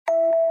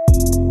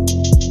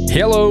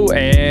Hello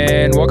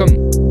and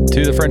welcome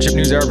to the Friendship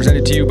News Hour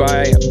presented to you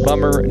by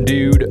Bummer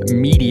Dude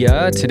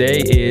Media. Today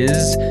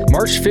is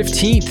March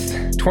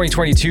 15th,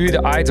 2022,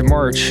 the Ides of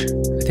March.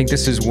 I think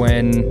this is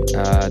when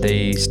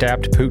they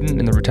stabbed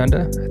Putin in the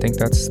Rotunda. I think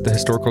that's the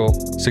historical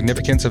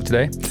significance of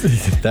today.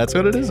 That's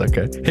what it is?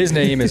 Okay. His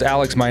name is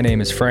Alex. My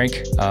name is Frank.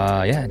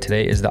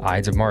 Today is the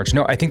Ides of March.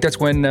 No, I think that's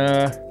when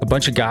a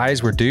bunch of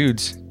guys were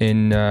dudes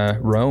in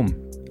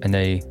Rome. And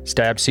they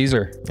stabbed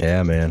Caesar.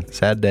 Yeah, man.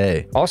 Sad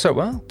day. Also,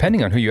 well,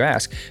 depending on who you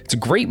ask, it's a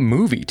great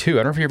movie, too. I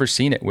don't know if you've ever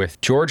seen it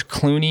with George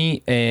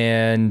Clooney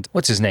and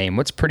what's his name?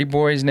 What's Pretty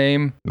Boy's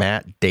name?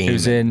 Matt Damon.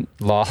 Who's in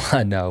La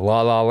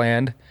La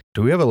Land.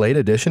 Do we have a late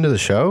addition to the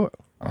show?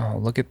 Oh,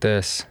 look at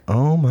this.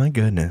 Oh, my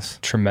goodness.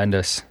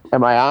 Tremendous.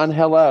 Am I on?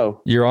 Hello.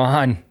 You're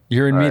on.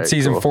 You're in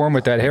mid-season cool. form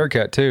with that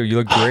haircut, too. You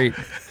look great.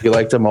 You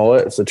like the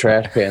mullet? It's a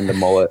trash panda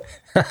mullet.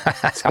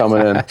 It's coming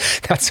in.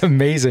 That's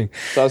amazing.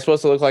 So I'm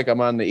supposed to look like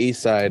I'm on the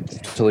east side,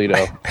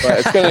 Toledo.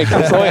 But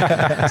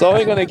it's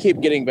only going to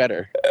keep getting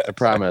better. I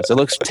promise. It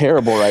looks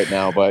terrible right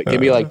now, but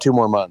give me like 2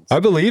 more months. I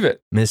believe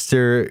it.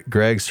 Mr.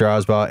 Greg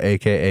Strasbaugh,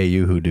 a.k.a.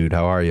 Yoo-Hoo Dude.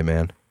 How are you,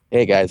 man?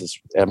 Hey, guys.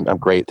 I'm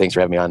great. Thanks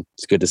for having me on.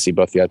 It's good to see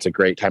both of you. It's a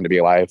great time to be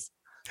alive.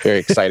 Very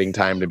exciting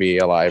time to be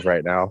alive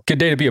right now. Good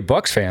day to be a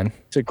Bucks fan.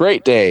 It's a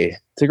great day.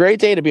 It's a great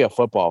day to be a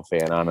football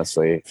fan,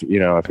 honestly, if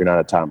you're not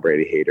a Tom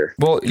Brady hater.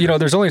 Well,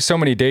 there's only so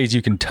many days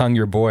you can tongue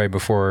your boy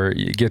before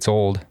it gets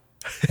old.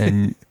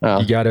 And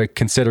you got to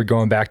consider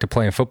going back to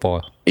playing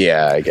football.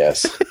 Yeah, I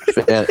guess.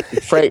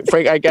 Frank,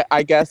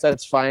 I guess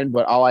that's fine.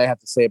 But all I have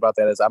to say about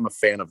that is I'm a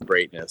fan of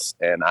greatness,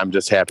 and I'm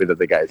just happy that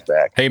the guy's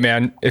back. Hey,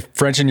 man, if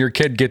French and your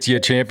kid gets you a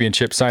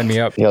championship, sign me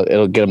up.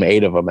 It'll get him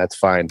 8 of them. That's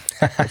fine.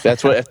 if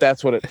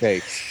that's what it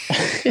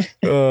takes.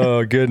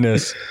 Oh,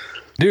 goodness.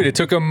 Dude, it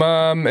took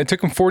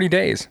him 40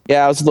 days.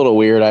 Yeah, it was a little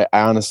weird. I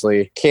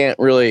honestly can't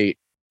really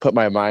put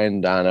my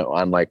mind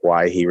on like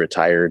why he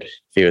retired.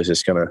 If he was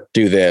just gonna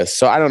do this,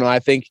 so I don't know. I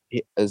think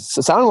it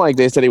sounded like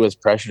they said he was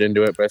pressured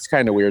into it, but it's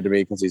kind of weird to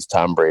me because he's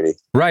Tom Brady.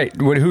 Right?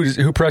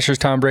 Who pressures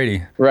Tom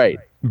Brady? Right.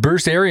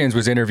 Bruce Arians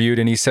was interviewed,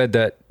 and he said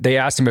that they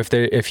asked him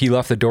if he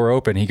left the door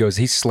open. He goes,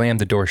 he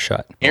slammed the door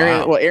shut.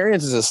 Well,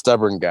 Arians is a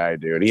stubborn guy,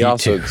 dude. He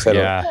also said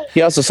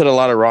a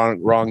lot of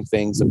wrong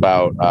things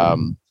about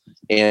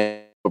and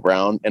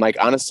Brown, and like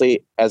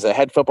honestly, as a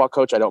head football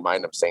coach, I don't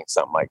mind him saying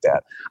something like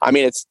that. I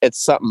mean, it's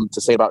something to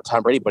say about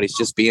Tom Brady, but he's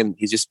just being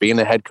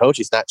the head coach.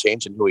 He's not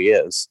changing who he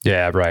is.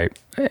 Yeah, right.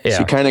 Yeah, so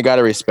you kind of got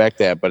to respect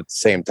that, but at the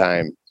same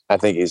time, I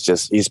think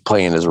he's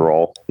playing his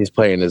role. He's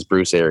playing his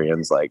Bruce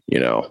Arians, like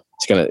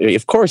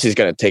of course he's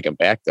gonna take him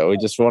back though. He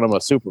just won him a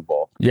Super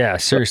Bowl. Yeah,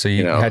 seriously,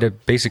 he had an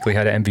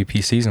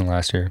MVP season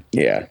last year.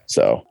 Yeah,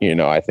 so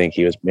I think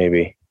he was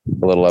maybe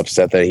a little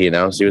upset that he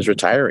announced he was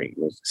retiring.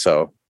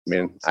 So. I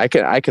mean, I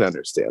can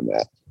understand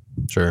that.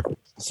 Sure.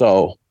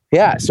 So,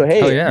 yeah. So,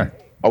 hey. Oh, yeah.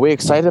 Are we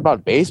excited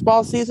about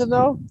baseball season,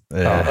 though?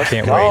 Yeah. I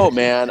can't wait. Oh,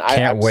 man.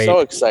 I'm so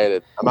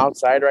excited. I'm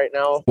outside right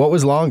now. What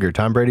was longer,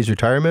 Tom Brady's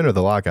retirement or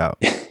the lockout?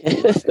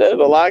 The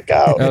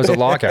lockout. That was a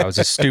lockout. It was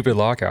a stupid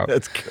lockout.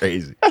 That's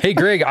crazy. Hey,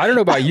 Greg, I don't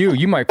know about you.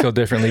 You might feel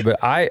differently,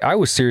 but I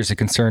was seriously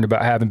concerned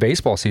about having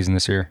baseball season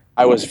this year.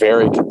 I was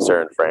very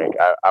concerned, Frank.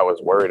 I was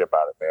worried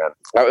about it, man.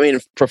 I mean,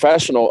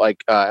 professional,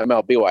 like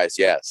MLB-wise,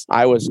 yes.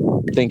 I was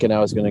thinking I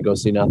was going to go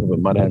see nothing but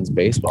Mud Hens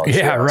baseball.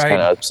 Yeah, I was kind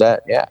of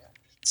upset. Yeah.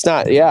 It's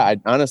not. Yeah, I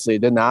honestly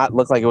did not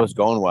look like it was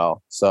going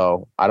well.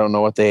 So I don't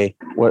know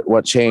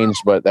what changed,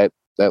 but that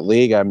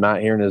league I'm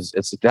not hearing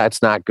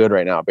that's not good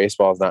right now.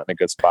 Baseball is not in a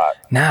good spot.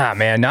 Nah,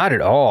 man, not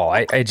at all.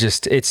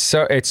 It's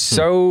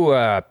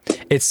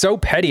so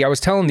petty. I was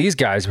telling these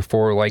guys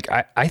before, like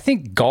I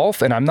think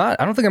golf, and I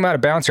don't think I'm out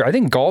of bounds here. I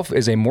think golf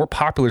is a more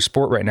popular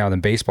sport right now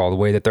than baseball. The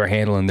way that they're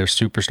handling their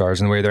superstars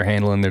and the way they're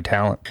handling their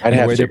talent. I'd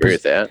have to agree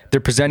with that. They're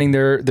presenting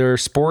their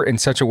sport in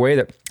such a way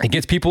that it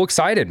gets people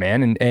excited,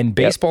 man. And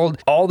baseball,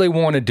 all they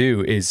want to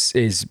do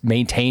is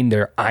maintain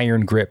their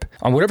iron grip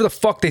on whatever the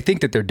fuck they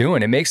think that they're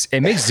doing. It makes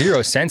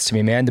zero sense to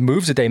me, man. The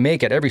moves that they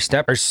make at every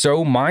step are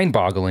so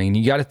mind-boggling.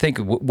 You got to think,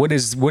 what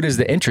is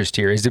the interest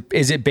here? Is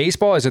it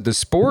baseball? Is it the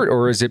sport,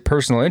 or is it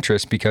personal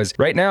interest? Because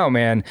right now,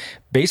 man,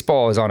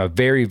 baseball is on a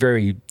very,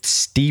 very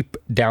steep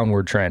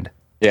downward trend.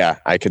 Yeah,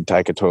 I could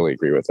totally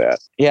agree with that.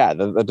 Yeah,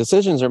 the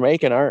decisions they're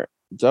making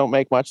don't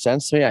make much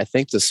sense to me. I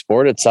think the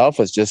sport itself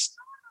is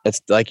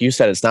it's like you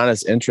said, it's not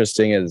as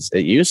interesting as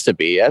it used to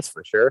be. That's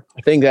for sure.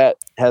 I think that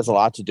has a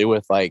lot to do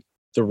with like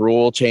the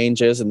rule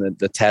changes and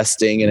the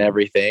testing and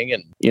everything.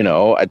 And,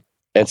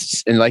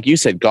 and like you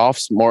said,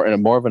 golf's more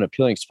of an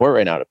appealing sport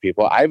right now to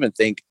people. I even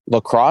think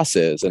lacrosse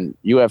is, and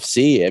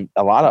UFC and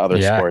a lot of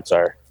other sports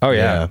are. Oh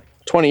yeah.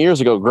 20 years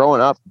ago,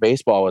 growing up,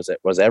 baseball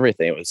was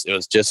everything. It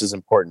was just as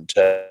important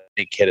to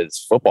a kid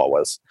as football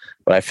was.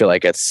 But I feel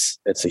like it's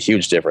a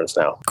huge difference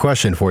now.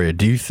 Question for you.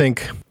 Do you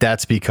think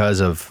that's because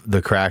of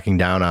the cracking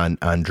down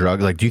on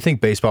drugs? Like, do you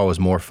think baseball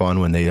was more fun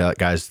when they let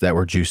guys that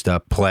were juiced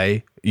up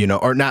play,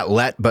 or not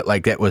but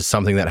like that was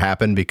something that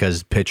happened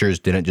because pitchers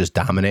didn't just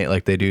dominate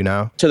like they do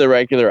now? To the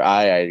regular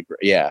eye, I agree.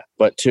 Yeah.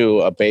 but to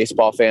a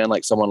baseball fan,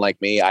 like someone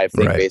like me, I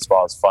think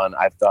baseball is fun.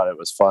 I thought it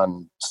was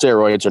fun.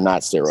 Steroids or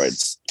not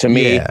steroids. To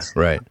me,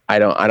 I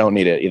don't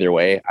need it either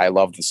way. I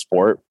love the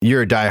sport.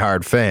 You're a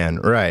diehard fan,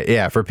 right?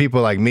 Yeah. For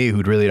people like me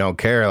who really don't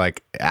care,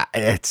 like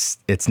it's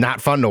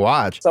not fun to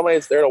watch. Somebody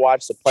that's there to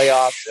watch the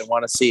playoffs and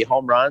want to see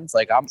home runs,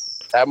 like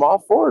I'm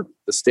all for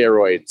the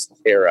steroids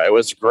era. It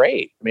was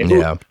great. I mean,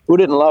 who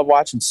didn't love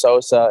watching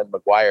Sosa and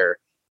McGuire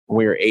when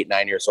we were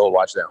 8-9 years old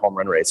watching that home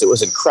run race? It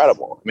was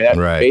incredible. I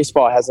mean,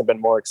 baseball hasn't been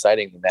more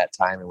exciting than that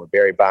time, and when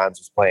Barry Bonds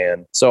was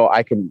playing. So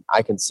I can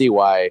see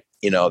why,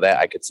 that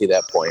I could see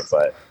that point.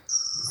 But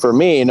for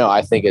me,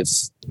 I think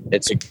it's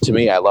to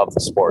me, I love the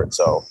sport.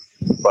 So,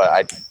 but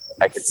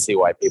I could see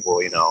why people,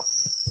 I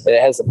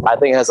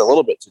think it has a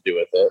little bit to do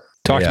with it.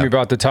 Talk to me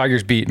about the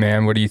Tigers beat,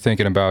 man. What are you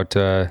thinking about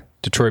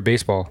Detroit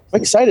baseball?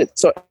 I'm excited.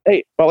 So,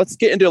 hey, well, let's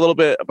get into a little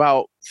bit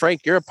about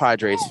Frank. You're a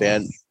Padres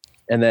fan,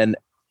 and then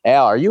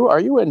Al, are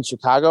you in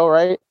Chicago,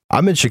 right?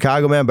 I'm in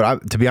Chicago, man,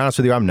 but to be honest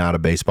with you, I'm not a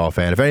baseball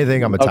fan. If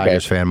anything, I'm a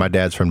Tigers fan. My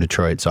dad's from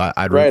Detroit, so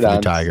I'd root for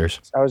the Tigers.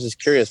 I was just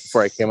curious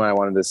before I came on. I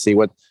wanted to see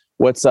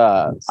what's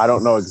I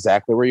don't know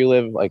exactly where you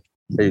live. Like,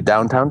 are you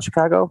downtown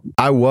Chicago?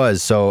 I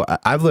was. So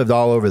I've lived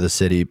all over the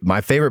city.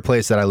 My favorite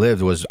place that I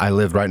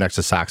lived right next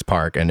to Sox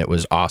Park, and it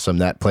was awesome.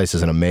 That place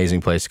is an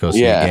amazing place to go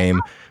see a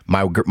game.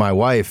 My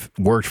wife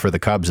worked for the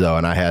Cubs, though,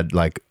 and I had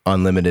like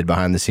unlimited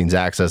behind the scenes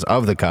access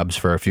of the Cubs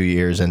for a few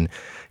years. And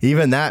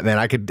even that, man,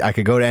 I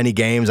could go to any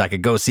games. I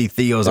could go see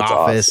Theo's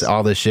office,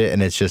 all this shit.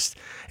 And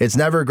it's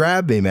never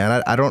grabbed me,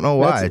 man. I don't know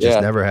why. It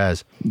just never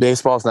has.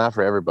 Baseball's not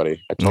for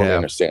everybody. I totally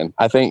understand.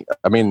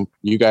 I mean,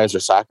 you guys are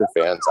soccer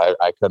fans.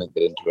 I couldn't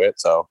get into it.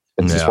 So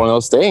it's just one of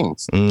those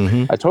things.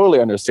 Mm-hmm. I totally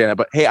understand it.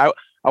 But hey, I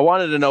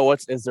wanted to know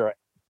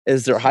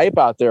is there hype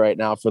out there right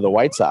now for the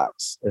White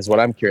Sox is what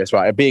I'm curious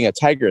about. Being a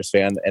Tigers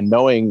fan and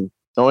knowing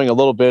a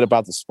little bit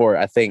about the sport,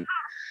 I think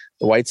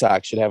the White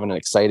Sox should have an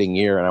exciting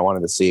year, and I wanted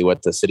to see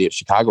what the city of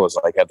Chicago is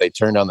like. Have they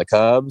turned on the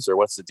Cubs, or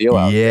what's the deal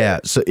out there?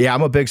 So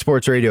I'm a big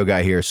sports radio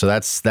guy here, so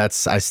that's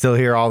I still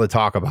hear all the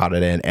talk about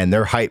it, and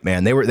they're hype,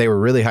 man. They were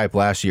really hype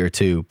last year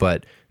too,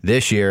 but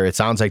this year it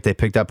sounds like they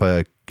picked up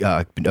a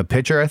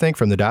pitcher, I think,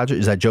 from the Dodgers.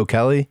 Is that Joe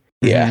Kelly?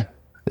 Yeah.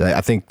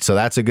 I think so.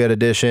 That's a good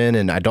addition,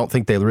 and I don't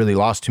think they really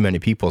lost too many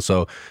people.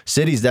 So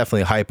city's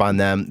definitely hype on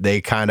them. They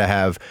kind of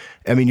have.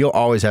 I mean, you'll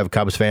always have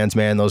Cubs fans,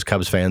 man. Those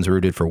Cubs fans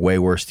rooted for way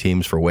worse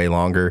teams for way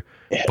longer.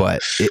 Yeah.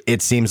 But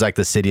it seems like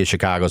the city of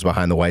Chicago's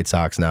behind the White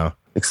Sox now.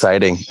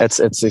 Exciting. It's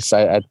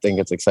exciting. I think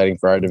it's exciting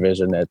for our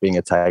division as being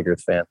a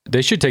Tigers fan.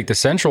 They should take the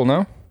Central,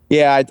 no?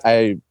 Yeah,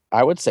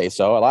 I would say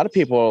so. A lot of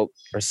people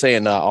are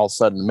saying all of a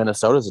sudden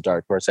Minnesota's a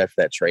dark horse after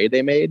that trade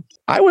they made.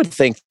 I would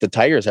think the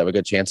Tigers have a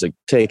good chance of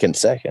taking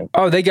second.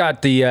 Oh, they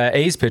got the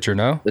A's pitcher,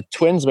 no? The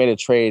Twins made a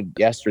trade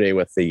yesterday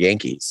with the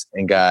Yankees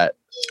and got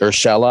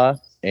Urshela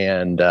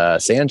and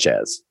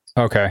Sanchez.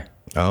 Okay.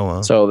 Oh,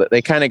 wow. So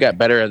they kind of got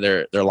better in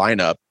their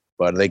lineup,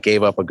 but they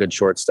gave up a good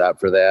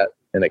shortstop for that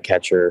and a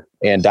catcher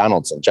and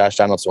Donaldson. Josh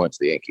Donaldson went to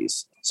the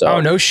Yankees. So,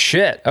 oh, no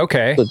shit.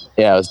 Okay. So,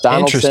 yeah, it was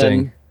Donaldson.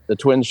 Interesting. The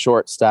Twins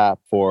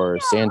shortstop for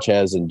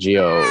Sanchez and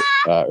Gio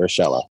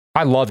Urshela.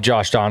 I love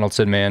Josh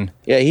Donaldson, man.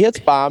 Yeah, he hits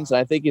bombs, and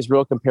I think he's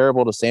real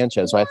comparable to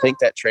Sanchez. So I think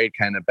that trade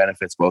kind of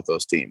benefits both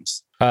those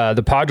teams.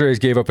 The Padres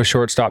gave up a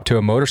shortstop to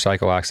a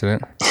motorcycle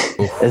accident.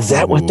 Is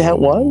that what that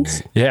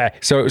was? Yeah.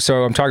 So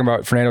I'm talking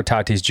about Fernando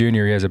Tatis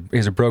Jr. He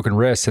has a broken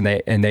wrist, and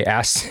they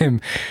asked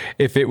him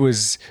if it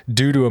was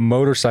due to a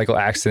motorcycle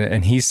accident,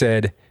 and he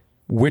said,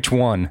 "Which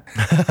one?"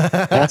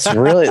 That's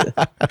really,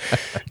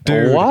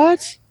 dude.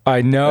 What?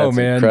 I know, That's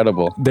man.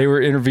 Incredible. They were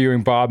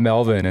interviewing Bob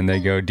Melvin, and they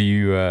go, "Do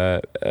you?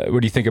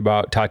 What do you think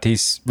about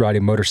Tatis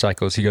riding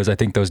motorcycles?" He goes, "I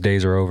think those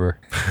days are over."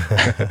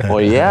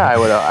 Well, yeah,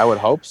 I would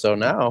hope so.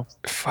 Now,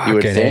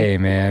 fucking A,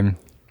 man.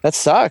 That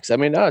sucks. I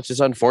mean, no, it's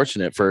just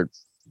unfortunate for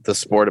the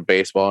sport of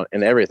baseball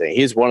and everything.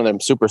 He's one of them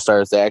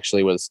superstars that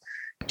actually was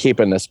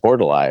keeping the sport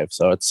alive.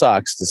 So it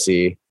sucks to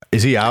see.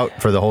 Is he out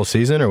for the whole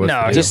season or what?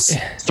 No, just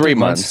 3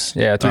 months.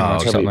 Yeah, 3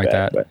 months, something like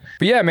that. But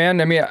yeah,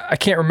 man, I mean, I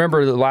can't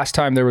remember the last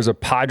time there was a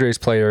Padres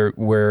player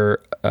where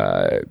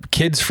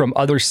kids from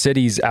other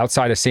cities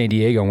outside of San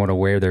Diego want to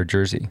wear their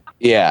jersey.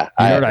 Yeah,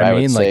 you know what I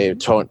mean? Would say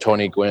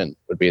Tony Gwynn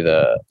would be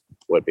the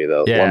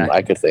one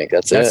I could think.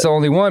 That's the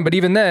only one. But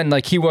even then,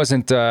 like he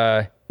wasn't.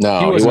 No,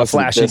 he wasn't a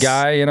flashy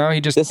guy. You know, he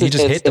just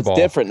hit the ball.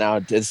 It's different now.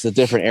 It's a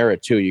different era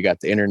too. You got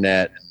the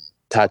internet.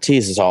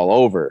 Tatis is all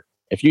over.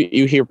 If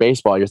you hear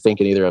baseball, you're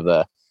thinking either of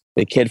the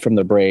kid from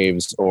the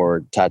Braves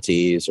or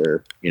Tatis,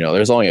 or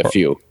there's only a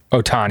few.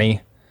 Ohtani.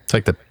 It's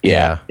like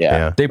yeah.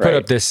 They put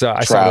up this.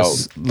 I saw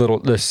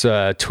this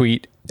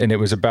tweet, and it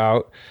was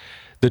about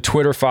the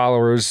Twitter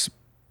followers,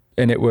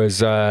 and it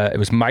was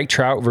Mike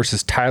Trout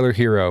versus Tyler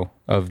Hero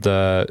of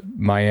the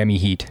Miami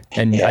Heat,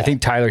 and I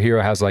think Tyler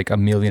Hero has like 1.5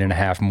 million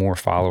more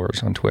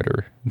followers on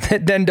Twitter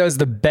than does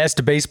the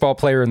best baseball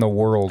player in the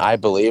world. I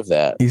believe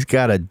that. He's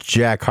got a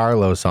Jack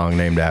Harlow song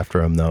named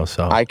after him, though.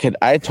 So I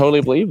totally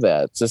believe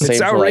that. It's the same.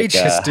 It's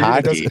outrageous, for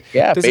like, dude.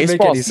 hockey.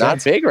 Baseball's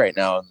not big right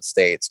now in the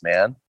States,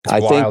 man.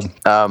 It's wild.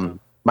 Think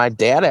my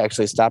dad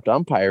actually stopped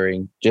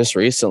umpiring just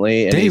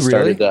recently, and Did he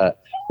started. Really?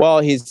 Well,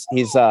 he's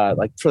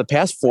like for the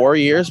past 4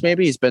 years,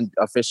 maybe he's been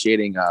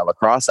officiating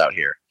lacrosse out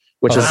here,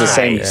 which is the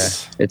same.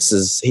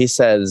 He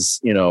says,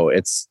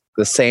 it's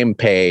the same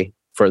pay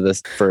for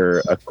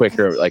a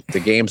quicker, like the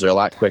games are a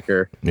lot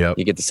quicker. Yep.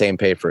 You get the same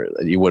pay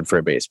you would for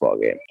a baseball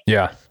game.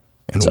 Yeah.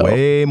 And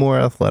way more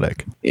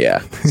athletic. Yeah.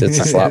 So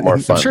it's a lot more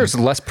fun. I'm sure it's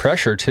less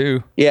pressure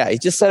too. Yeah. He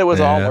just said it was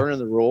all learning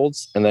the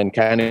rules. And then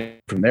kind of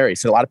from there, he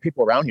said a lot of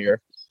people around here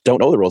don't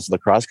know the rules of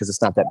lacrosse because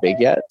it's not that big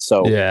yet.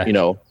 So,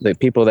 the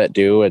people that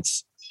do,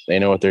 they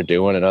know what they're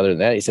doing. And other than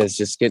that, he says it's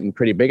just getting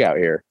pretty big out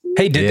here.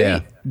 Hey,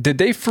 did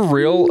they for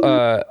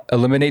real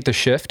eliminate the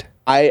shift?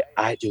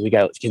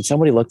 Can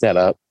somebody look that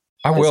up?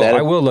 I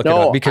will look it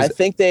up because I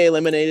think they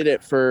eliminated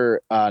it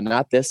for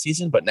not this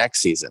season, but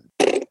next season.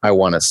 I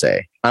want to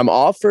say I'm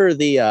all for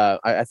the.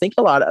 I think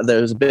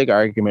there's a big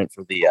argument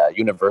for the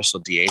universal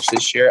DH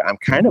this year. I'm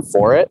kind of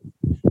for it.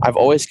 I've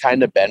always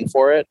kind of been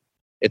for it.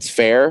 It's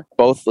fair.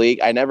 Both league.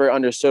 I never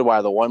understood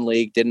why the one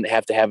league didn't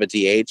have to have a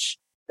DH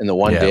and the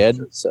one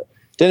did. So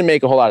didn't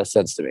make a whole lot of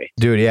sense to me.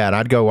 Dude, yeah, and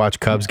I'd go watch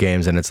Cubs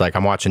games, and it's like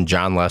I'm watching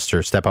John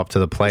Lester step up to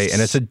the plate,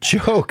 and it's a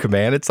joke,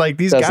 man. It's like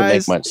these guys. Doesn't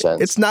make much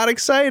sense. It's not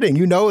exciting.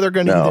 They're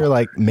going to either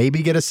like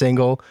maybe get a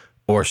single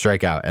or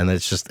strike out, and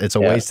it's a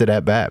wasted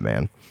at bat,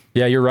 man.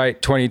 Yeah, you're right.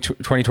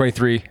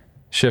 2023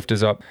 shift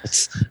is up.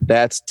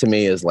 That to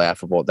me is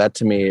laughable. That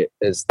to me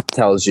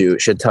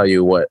should tell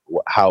you what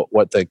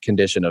the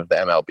condition of the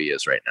MLB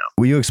is right now.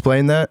 Will you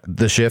explain that,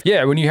 the shift?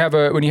 Yeah, when you have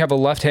a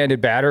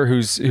left-handed batter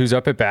who's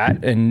up at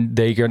bat, and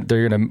they're going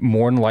to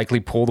more than likely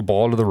pull the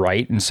ball to the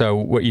right, and so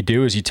what you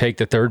do is you take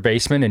the third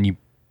baseman and you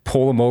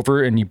pull him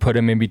over and you put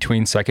him in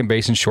between second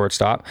base and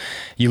shortstop.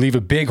 You leave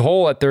a big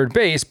hole at third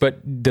base,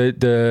 but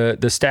the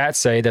stats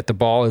say that the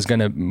ball is going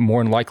to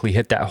more than likely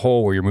hit that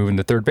hole where you're moving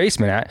the third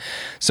baseman at.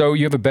 So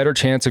you have a better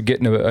chance of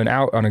getting an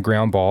out on a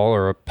ground ball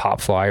or a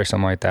pop fly or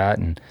something like that.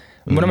 And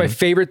one of my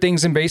favorite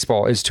things in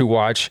baseball is to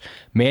watch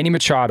Manny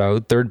Machado,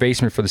 third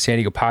baseman for the San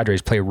Diego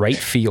Padres, play right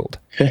field.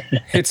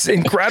 It's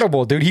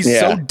incredible, dude. He's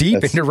so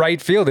deep into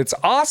right field. It's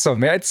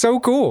awesome, man. It's so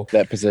cool.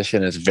 That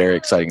position is very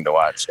exciting to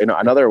watch.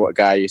 Another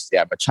guy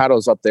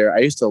Machado's up there. I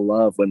used to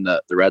love when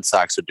the Red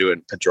Sox were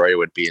doing, Pedroia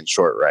would be in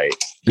short right.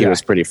 He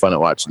was pretty fun at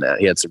watching that.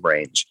 He had some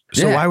range.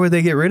 So why would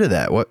they get rid of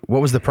that? What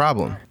was the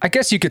problem? I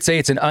guess you could say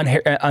it's an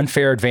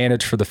unfair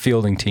advantage for the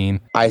fielding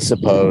team. I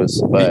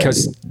suppose.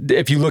 Because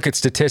if you look at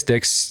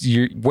statistics,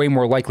 you're way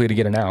more likely to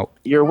get an out.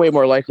 You're way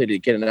more likely to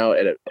get an out.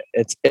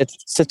 It's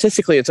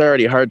statistically, it's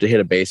already hard to hit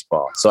a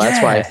baseball. So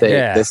that's why I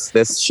think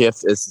this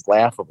shift is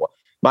laughable.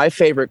 My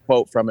favorite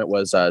quote from it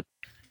was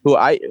who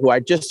I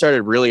just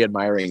started really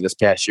admiring this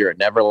past year. I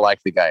never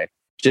liked the guy.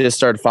 Just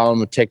started following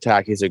him on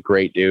TikTok. He's a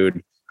great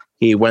dude.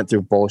 He went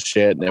through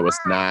bullshit and it was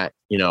not,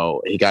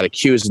 he got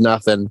accused of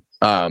nothing.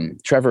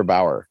 Trevor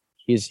Bauer.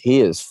 He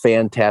is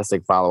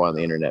fantastic follow on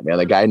the internet, man.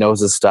 The guy knows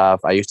his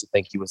stuff. I used to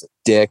think he was a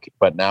dick,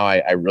 but now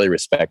I really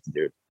respect the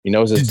dude. He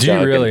knows his stuff. Do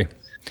you really?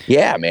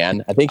 Yeah,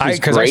 man. I think he's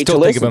great. Because I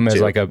still think of him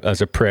to.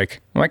 as a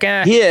prick. I'm like,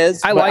 he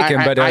is. I like him,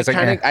 but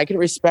I can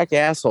respect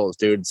assholes,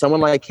 dude. Someone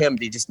like him,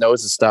 he just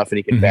knows his stuff and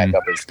he can back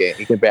up his game.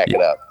 He can back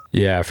it up.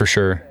 Yeah, for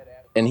sure.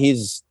 And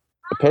he's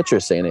the pitcher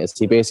saying this.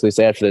 He basically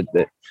said after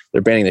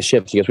they're banning the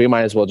shifts, he goes, we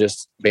might as well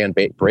just ban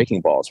breaking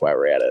balls while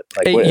we're at it.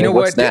 Like, hey, you know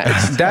what?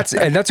 Next? That's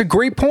a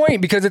great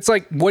point, because it's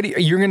like,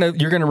 you're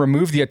gonna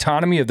remove the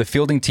autonomy of the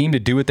fielding team to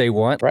do what they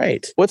want,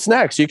 right? What's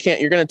next?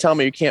 You're gonna tell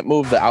me you can't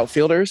move the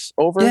outfielders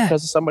over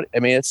because of somebody? I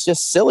mean, it's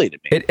just silly to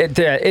me.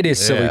 It is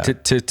silly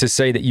to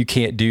say that you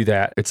can't do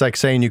that. It's like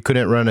saying you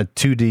couldn't run a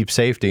 2-deep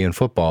safety in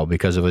football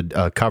because of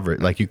a cover.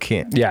 Like you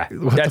can't. Yeah,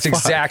 that's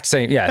exact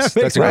same. Yes,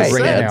 that's a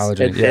great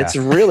analogy.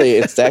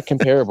 It's that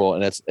comparable,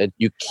 and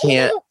you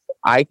can't.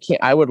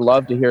 I would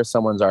love to hear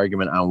someone's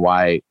argument on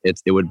why it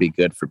would be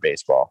good for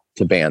baseball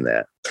to ban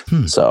that.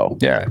 So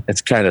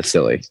it's kind of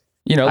silly.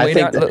 Lay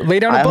down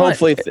a bunt.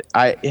 Hopefully,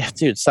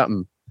 dude,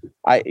 something.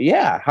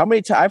 How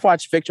many times I've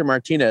watched Victor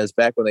Martinez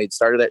back when they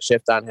started that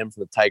shift on him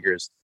for the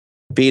Tigers,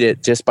 beat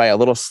it just by a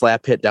little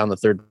slap hit down the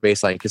third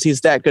baseline because he's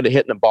that good at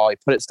hitting the ball. He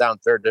put it down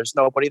third. There's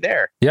nobody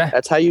there. Yeah,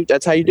 that's how you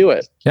do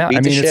it. Yeah,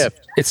 beat the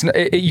shift.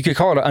 You could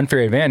call it an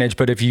unfair advantage,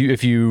 but if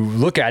you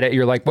look at it,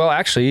 you're like, well,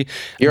 actually,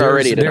 you're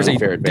already at an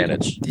unfair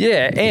advantage.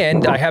 Yeah,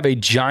 and I have a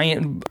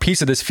giant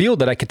piece of this field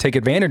that I could take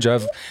advantage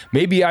of.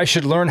 Maybe I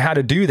should learn how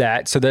to do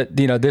that so that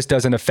this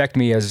doesn't affect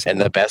me as.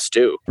 And the best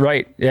do.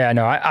 Right. Yeah.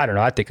 No, I don't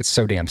know. I think it's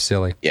so damn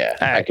silly. Yeah,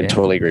 I can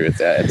totally agree with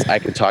that. I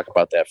could talk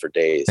about that for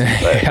days.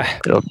 But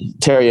it'll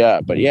tear you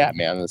up. But yeah,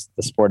 man,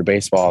 the sport of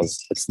baseball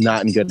it's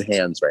not in good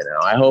hands right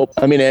now. I hope.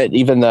 I mean,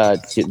 even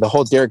the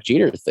whole Derek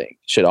Jeter thing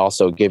should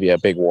also give you a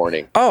big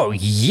warning. Oh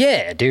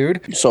yeah,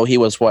 dude. So he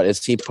was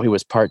he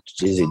was part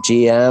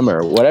GM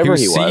or whatever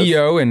he was.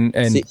 CEO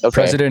and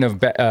president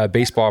of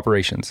baseball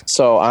operations.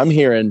 So I'm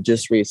hearing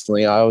just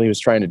recently, all he was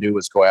trying to do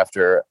was go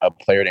after a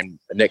player named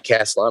Nick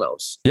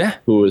Castellanos. Yeah,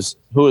 who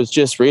has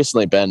just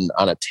recently been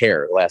on a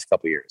tear the last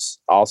couple of years.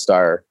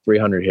 All-star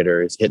 300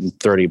 hitter, is hitting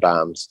 30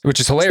 bombs, which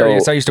is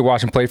hilarious. I used to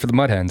watch him play for the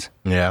Mud Hens.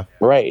 Yeah.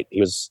 Right.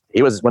 He was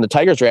when the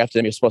Tigers drafted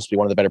him, he was supposed to be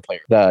one of the better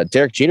players.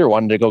 Derek Jeter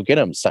wanted to go get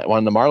him,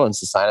 wanted the Marlins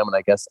to sign him. And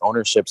I guess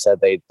ownership said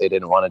they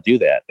didn't want to do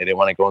that. They didn't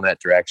want to go in that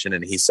direction.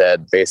 And he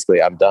said,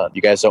 basically, I'm done.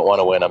 You guys don't want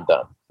to win. I'm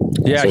done.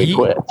 Yeah, So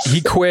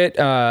he quit.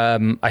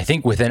 I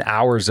think within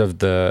hours of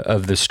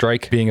the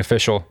strike being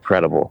official.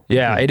 Incredible.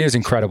 Yeah, it is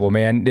incredible,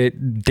 man.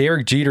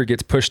 Derek Jeter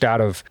gets pushed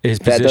out of his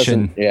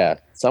position. Yeah,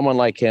 someone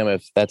like him,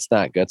 if that's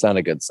not good, it's not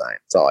a good sign.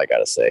 That's all I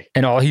gotta say.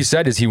 And all he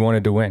said is he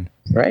wanted to win.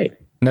 Right.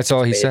 And that's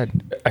all he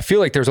said. I feel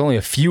like there's only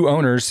a few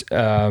owners.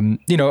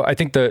 I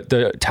think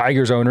the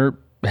Tigers owner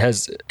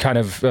has kind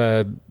of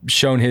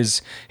shown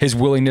his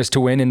willingness to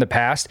win in the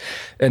past,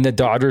 and the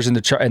Dodgers and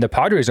the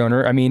Padres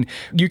owner. I mean,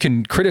 you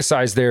can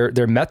criticize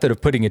their method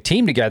of putting a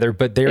team together,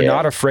 but they're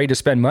not afraid to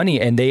spend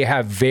money, and they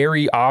have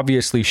very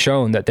obviously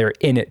shown that they're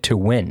in it to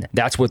win.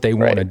 That's what they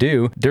want to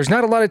do. There's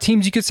not a lot of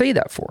teams you could say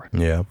that for.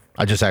 Yeah.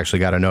 I just actually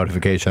got a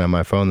notification on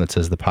my phone that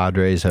says the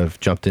Padres have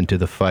jumped into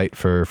the fight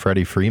for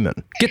Freddie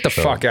Freeman. Get the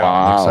fuck out.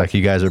 Wow. Looks like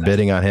you guys are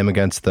bidding on him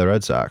against the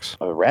Red Sox.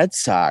 The Red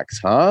Sox,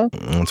 huh?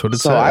 That's what it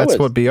says. That's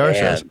what BR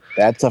says.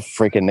 That's a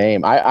freaking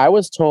name. I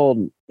was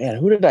told, man,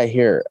 who did I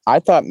hear? I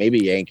thought maybe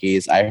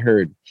Yankees. I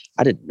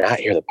did not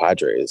hear the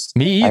Padres.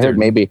 Me either. I heard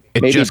maybe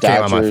just Dodgers.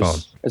 came on my phone.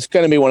 It's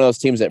going to be one of those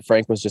teams that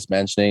Frank was just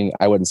mentioning.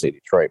 I wouldn't say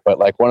Detroit, but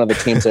like one of the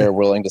teams that are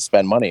willing to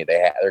spend money.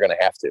 They're going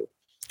to have to.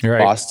 You're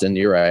right. Boston,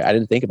 you're right. I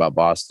didn't think about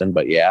Boston,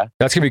 but yeah.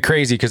 That's going to be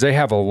crazy because they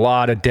have a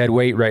lot of dead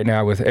weight right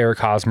now with Eric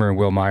Hosmer and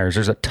Will Myers.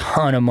 There's a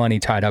ton of money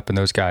tied up in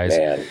those guys.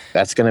 Man,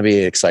 that's going to be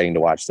exciting to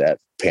watch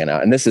that pan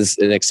out. And this is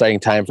an exciting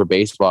time for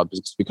baseball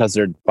because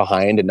they're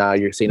behind, and now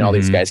you're seeing all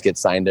these guys get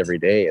signed every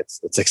day.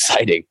 It's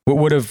exciting. What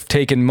would have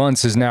taken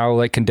months is now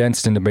like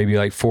condensed into maybe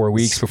like 4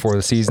 weeks before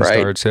the season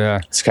starts. Yeah,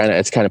 it's kind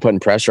of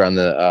putting pressure on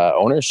the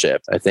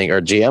ownership, I think,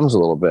 or GMs a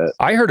little bit.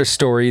 I heard a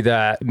story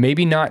that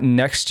maybe not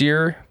next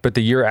year, but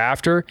the year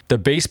after, the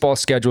baseball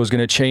schedule is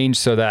going to change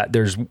so that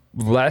there's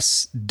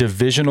less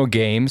divisional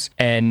games,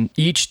 and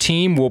each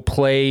team will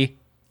play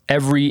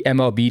every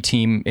MLB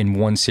team in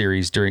one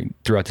series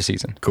throughout the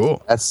season.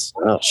 Cool.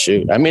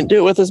 Shoot. I mean,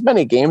 dude, with as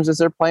many games as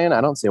they're playing,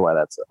 I don't see why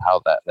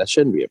that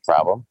shouldn't be a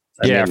problem.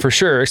 I mean, for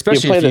sure.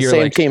 Especially you play if the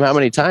same team how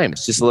many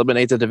times? Just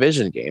eliminate the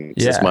division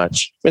games as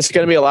much. It's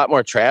going to be a lot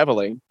more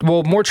traveling.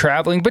 Well, more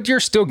traveling, but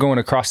you're still going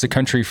across the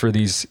country for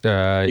these.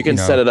 You can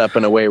set it up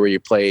in a way where you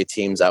play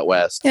teams out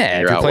west. Yeah,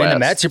 if you're playing the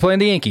Mets, you're playing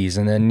the Yankees,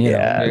 and then you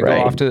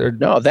go off to.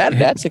 No,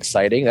 that's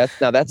exciting.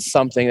 That's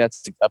something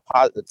that's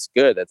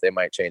good that they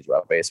might change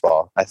about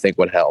baseball. I think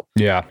would help.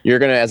 Yeah, you're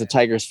gonna, as a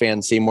Tigers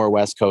fan, see more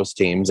West Coast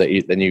teams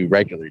than you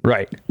regularly do.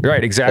 Right,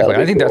 exactly.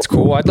 I think that's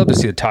cool. I'd love to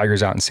see the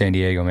Tigers out in San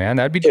Diego, man.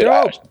 That'd be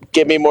dope.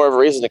 Give me more of a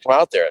reason to come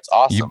out there. It's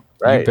awesome.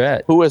 Right. You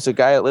bet. Who is a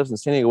guy that lives in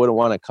San Diego wouldn't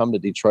want to come to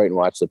Detroit and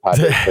watch the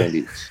Padres play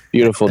in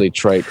beautiful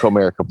Detroit,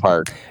 Comerica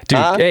Park? Dude,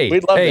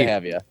 we'd love to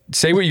have you.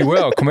 Say what you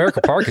will.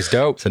 Comerica Park is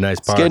dope. It's a nice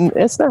park.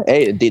 It's not.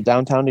 Hey,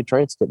 downtown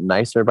Detroit's getting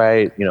nicer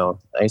by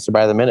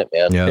the minute,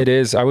 man. Yep. It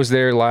is. I was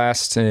there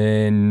last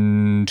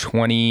in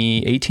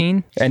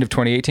 2018, end of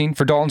 2018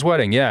 for Dalton's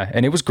wedding. Yeah,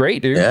 and it was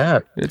great, dude. Yeah,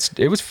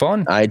 it was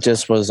fun. I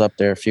just was up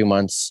there a few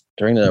months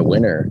during the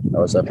winter. I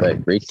was up at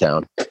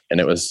Greektown, and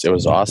it was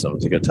awesome. It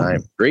was a good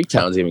time.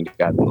 Greektown's even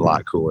gotten a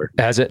lot cooler.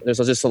 Has it? There's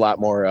just a lot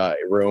more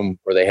room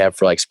where they have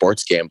for like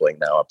sports gambling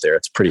now up there.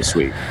 It's pretty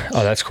sweet.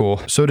 Oh, that's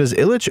cool. So does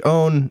Ilitch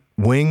own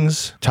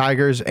Wings,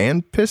 Tigers,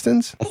 and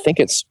Pistons? I think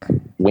it's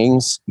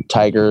Wings,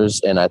 Tigers,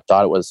 and I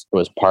thought it was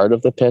part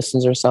of the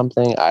Pistons or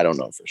something. I don't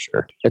know for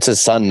sure. It's his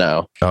son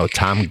now. Oh,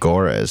 Tom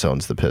Gores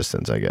owns the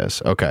Pistons, I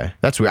guess. Okay.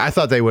 That's weird. I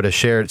thought they would have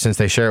shared, since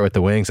they share it with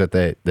the Wings, that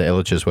the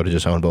Ilitches would have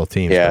just owned both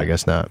teams, but I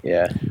guess not.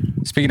 Yeah.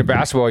 Speaking of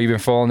basketball, you've been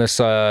following this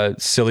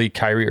silly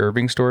Kyrie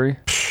Irving story?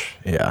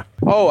 Yeah.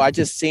 Oh, I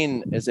just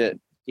seen,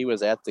 he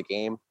was at the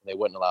game. They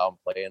wouldn't allow him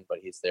playing, but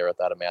he's there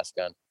without a mask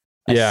on.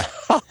 Yeah,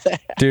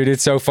 dude,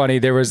 it's so funny.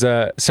 There was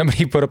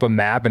somebody put up a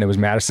map, and it was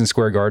Madison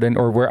Square Garden,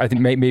 or where I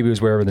think maybe it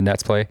was wherever the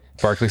Nets play,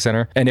 Barclays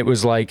Center, and it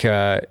was like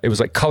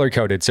color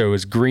coded. So it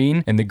was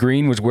green, and the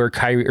green was where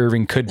Kyrie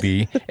Irving could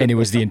be, and it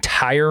was the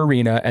entire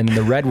arena, and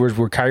the red was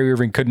where Kyrie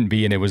Irving couldn't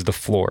be, and it was the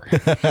floor.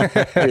 Dude,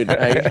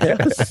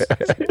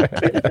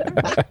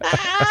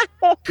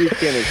 you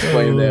can't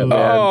explain that, man.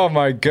 Oh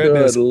my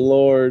goodness, good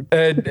Lord!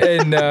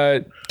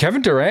 And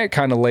Kevin Durant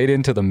kind of laid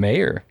into the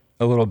mayor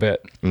a little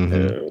bit.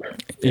 Mm-hmm.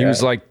 He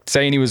was like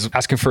saying he was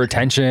asking for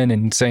attention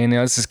and saying,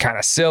 this is kind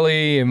of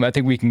silly, and I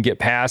think we can get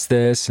past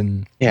this.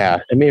 And yeah,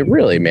 I mean,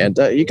 really, man,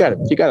 you got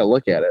to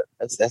look at it.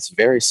 That's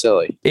very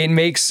silly. It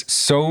makes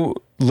so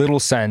little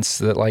sense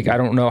that, like, I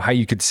don't know how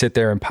you could sit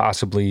there and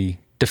possibly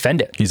defend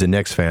it. He's a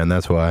Knicks fan,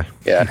 that's why.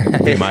 Yeah,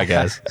 be my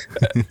guess.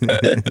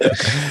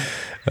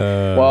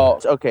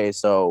 Well, okay,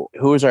 so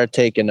who's our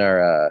take in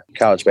our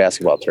college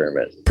basketball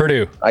tournament?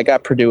 Purdue. I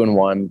got Purdue in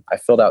one. I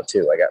filled out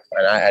two.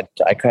 I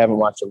haven't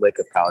watched a lick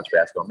of college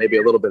basketball. Maybe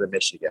a little bit of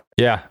Michigan.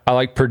 Yeah, I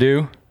like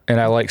Purdue,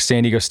 and I like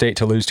San Diego State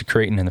to lose to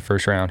Creighton in the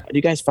first round. Do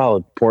you guys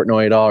follow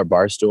Portnoy at all or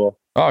Barstool?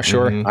 Oh,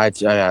 sure.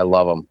 I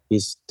love him.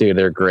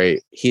 They're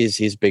great.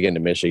 He's big into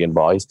Michigan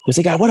ball. He's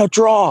like, I want to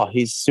draw.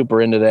 He's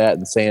super into that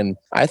and saying,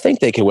 I think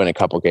they could win a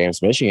couple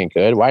games. Michigan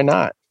could. Why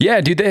not? Yeah,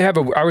 dude, they have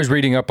I was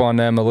reading up on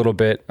them a little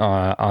bit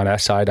on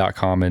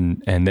SI.com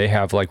and they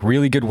have like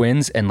really good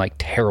wins and like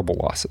terrible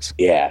losses.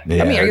 Yeah.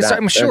 I mean,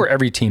 I'm sure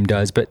every team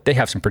does, but they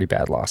have some pretty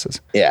bad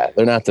losses. Yeah,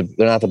 they're not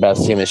the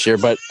best team this year,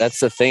 but that's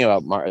the thing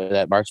about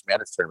that March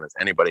Madness tournament.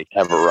 Anybody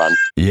have a run?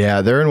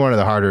 Yeah, they're in one of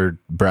the harder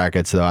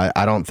brackets, though.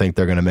 I don't think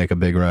they're going to make a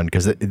big run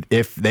because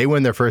if they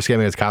win their first game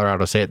against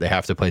Colorado State, they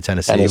have to play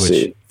Tennessee.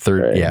 Which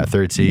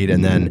third seed,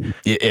 and then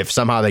if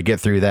somehow they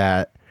get through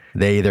that,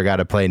 they either got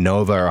to play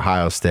Nova or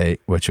Ohio State,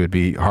 which would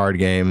be hard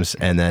games.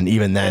 And then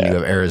even then you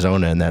have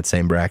Arizona in that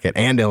same bracket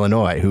and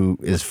Illinois, who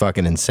is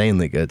fucking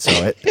insanely good.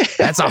 So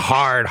that's a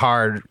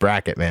hard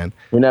bracket, man.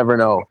 You never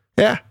know.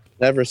 Yeah.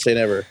 Never say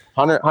never.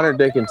 Hunter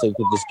Dickinson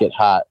could just get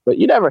hot, but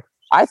you never.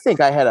 I think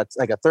I had a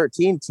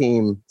 13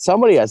 team.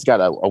 Somebody has got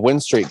a win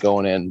streak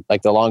going in,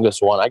 like the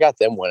longest one. I got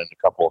them winning a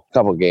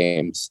couple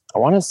games. I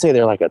want to say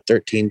they're like a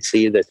 13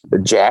 seed, the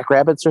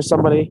Jackrabbits or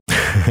somebody.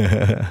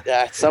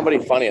 Yeah, somebody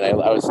funny.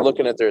 And I was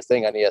looking at their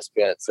thing on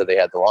ESPN. It said they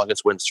had the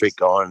longest win streak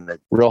going, and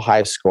real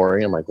high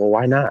scoring. I'm like, well,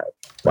 why not?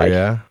 Why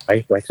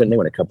couldn't they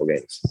win a couple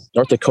games?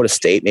 North Dakota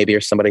State, maybe,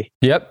 or somebody.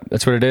 Yep,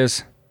 that's what it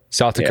is.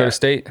 South Dakota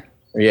State.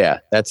 Yeah,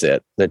 that's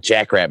it. The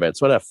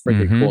Jackrabbits. What a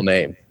freaking cool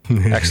name.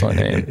 Excellent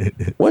name.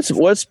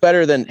 What's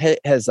better than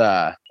have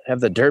the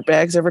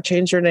Dirtbags ever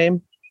changed their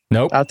name?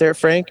 Nope. Out there,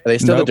 Frank? Are they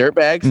still the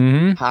Dirtbags?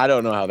 Mm-hmm. I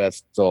don't know how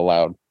that's still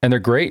allowed. And they're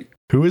great.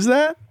 Who is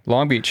that?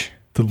 Long Beach.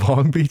 The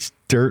Long Beach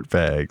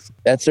Dirtbags.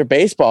 That's their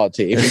baseball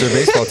team. It's their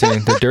baseball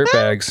team. The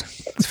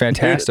Dirtbags. It's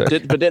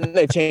fantastic. But didn't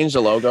they change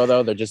the logo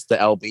though? They're just the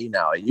LB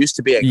now. It used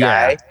to be a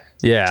guy.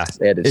 Yeah.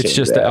 It's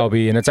just the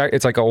LB, and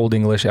it's like an old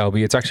English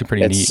LB. It's actually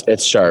pretty neat.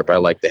 It's sharp. I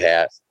like the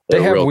hat.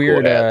 They have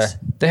weird.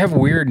 They have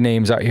weird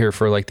names out here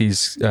for like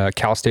these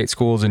Cal State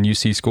schools and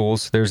UC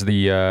schools. There's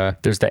the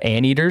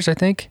Anteaters, I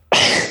think.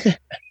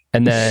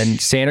 And then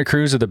Santa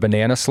Cruz are the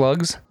Banana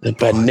Slugs. The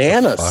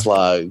Banana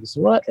Slugs?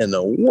 What in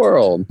the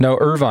world? No,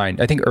 Irvine.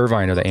 I think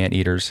Irvine are the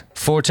Anteaters.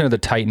 Fullerton are the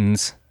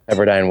Titans.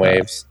 Pepperdine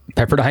Waves.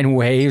 Pepperdine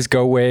Waves.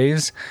 Go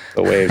Waves.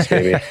 Go Waves,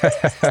 baby.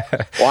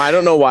 Well, I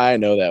don't know why I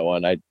know that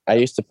one. I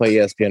used to play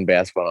ESPN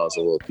basketball when I was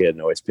a little kid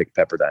and always picked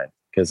Pepperdine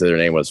because their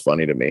name was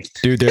funny to me.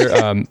 Dude,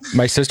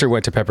 my sister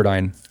went to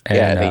Pepperdine. And,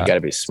 I think you got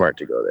to be smart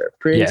to go there.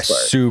 Pretty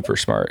smart. Super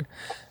smart.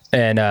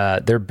 And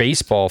their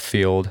baseball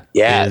field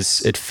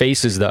it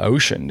faces the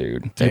ocean,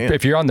 dude. Damn.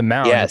 If you're on the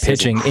mountain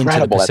pitching into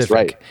the Pacific, that's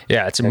right.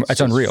 Yeah, it's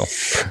unreal.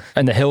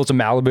 And the hills of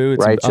Malibu,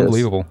 it's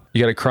unbelievable.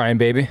 You got a crying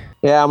baby?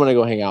 Yeah, I'm gonna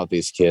go hang out with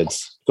these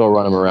kids. Go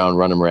run them around,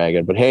 run them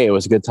ragged. But hey, it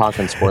was good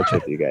talking sports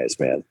with you guys,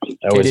 man.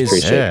 I always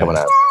appreciate coming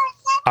out.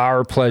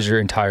 Our pleasure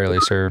entirely,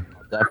 sir.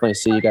 Definitely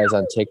see you guys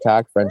on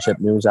TikTok, Friendship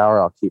News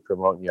Hour. I'll keep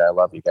promoting you. I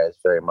love you guys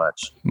very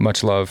much.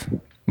 Much love.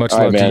 Much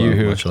love to you,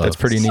 Who. That's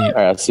pretty neat. All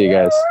right, I'll see you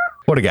guys.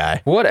 What a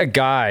guy. What a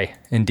guy,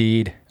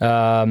 indeed.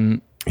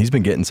 He's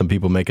been getting some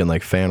people making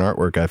like fan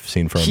artward I've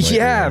seen from him.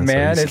 Yeah,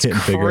 man. So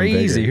it's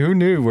crazy. Who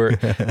knew where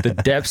the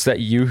depths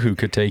that Yoo-Hoo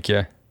could take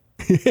you?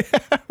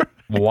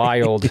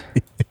 Wildness.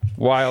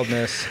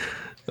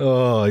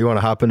 Oh, you want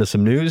to hop into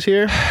some news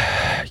here?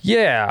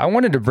 Yeah, I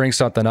wanted to bring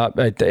something up.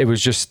 It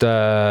was just,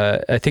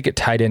 I think it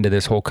tied into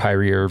this whole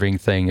Kyrie Irving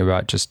thing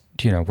about just,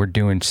 we're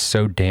doing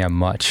so damn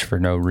much for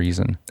no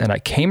reason. And I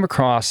came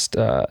across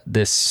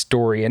this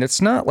story, and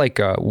it's not like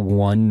a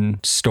one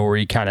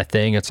story kind of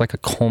thing. It's like a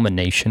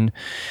culmination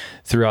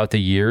throughout the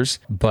years,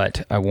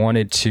 but I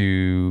wanted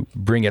to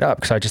bring it up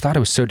because I just thought it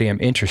was so damn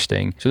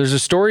interesting. So there's a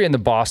story in the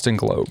Boston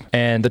Globe,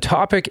 and the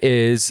topic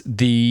is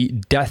the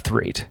death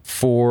rate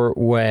for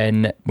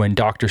when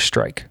doctors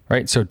strike,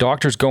 right? So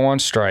doctors go on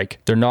strike.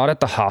 They're not at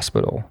the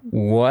hospital.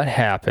 What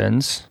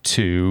happens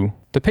to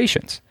the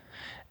patients?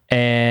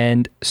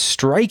 And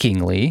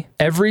strikingly,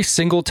 every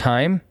single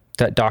time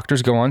that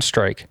doctors go on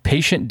strike,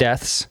 patient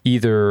deaths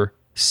either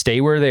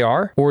stay where they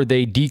are or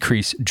they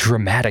decrease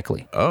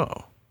dramatically. Oh.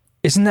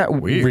 Isn't that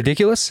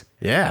ridiculous?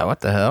 Yeah,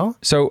 what the hell?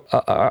 So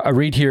I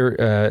read here,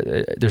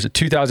 there's a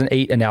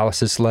 2008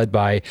 analysis led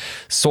by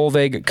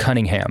Solveig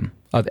Cunningham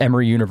of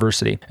Emory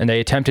University, and they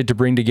attempted to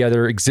bring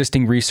together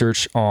existing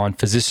research on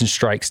physician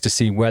strikes to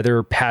see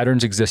whether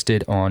patterns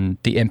existed on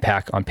the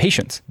impact on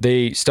patients.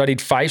 They studied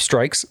 5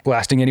 strikes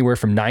lasting anywhere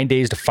from 9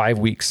 days to 5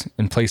 weeks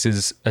in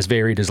places as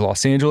varied as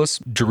Los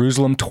Angeles,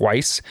 Jerusalem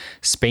twice,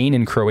 Spain,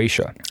 and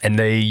Croatia, and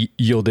they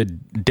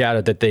yielded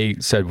data that they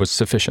said was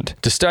sufficient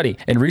to study.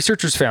 And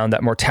researchers found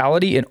that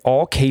mortality in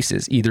all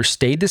cases either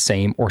stayed the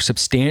same or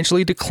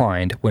substantially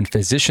declined when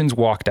physicians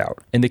walked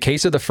out. In the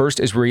case of the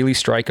first Israeli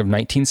strike of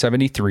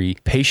 1973,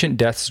 patient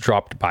deaths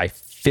dropped by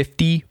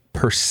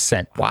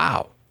 50%.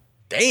 Wow.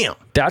 Damn.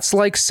 That's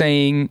like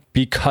saying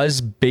because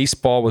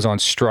baseball was on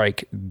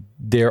strike,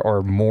 there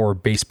are more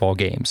baseball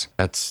games.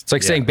 It's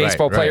like saying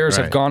baseball players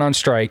have gone on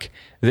strike,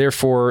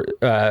 therefore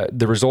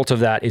the result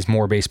of that is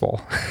more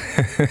baseball.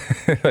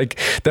 Like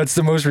that's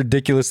the most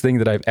ridiculous thing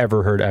that I've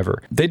ever heard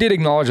ever. They did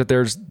acknowledge that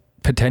there's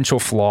potential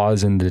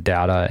flaws in the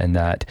data, and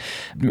that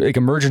like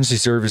emergency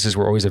services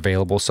were always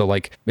available. So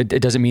like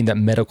it doesn't mean that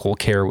medical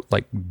care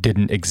like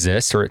didn't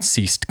exist or it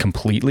ceased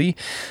completely.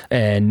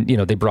 And, you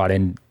know, they brought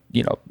in,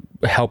 you know,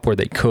 help where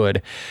they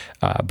could.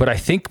 But I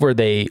think where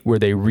they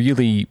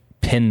really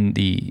pin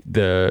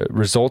the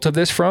result of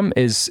this from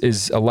is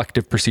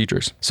elective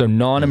procedures. So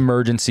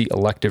non-emergency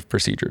elective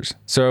procedures.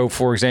 So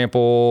for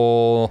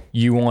example,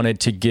 you wanted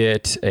to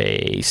get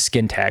a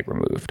skin tag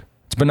removed.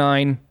 It's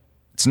benign.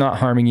 It's not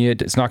harming you.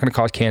 It's not going to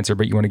cause cancer,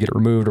 but you want to get it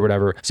removed or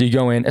whatever. So you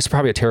go in, it's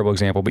probably a terrible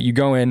example, but you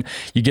go in,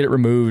 you get it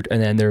removed,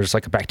 and then there's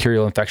like a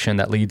bacterial infection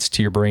that leads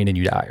to your brain and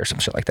you die or some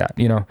shit like that.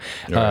 You know,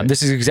 right.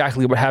 This is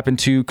exactly what happened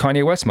to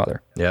Kanye West's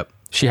mother. Yep.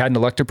 She had an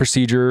elective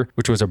procedure,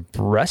 which was a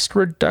breast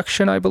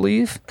reduction, I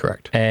believe.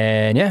 Correct.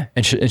 And yeah,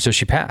 and so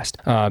she passed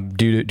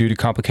due to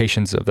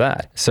complications of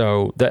that.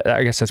 So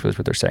I guess that's what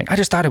they're saying. I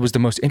just thought it was the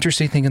most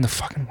interesting thing in the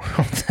fucking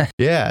world.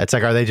 Yeah, it's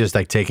like, are they just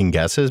like taking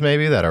guesses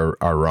maybe that are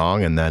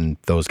wrong, and then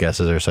those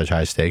guesses are such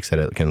high stakes that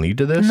it can lead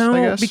to this? No,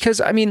 I guess? Because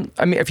I mean,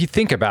 if you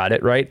think about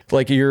it, right?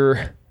 Like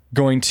you're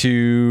going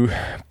to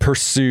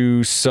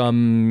pursue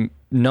some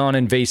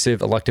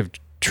non-invasive elective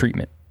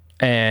treatment,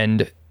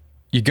 and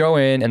you go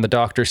in and the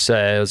doctor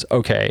says,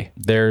 okay,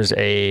 there's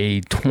a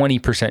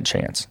 20%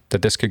 chance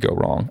that this could go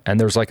wrong.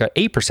 And there's like an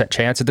 8%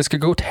 chance that this could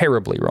go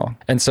terribly wrong.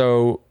 And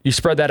so you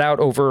spread that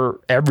out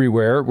over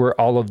everywhere where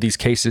all of these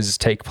cases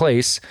take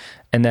place,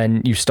 and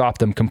then you stop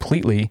them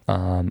completely.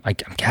 I'm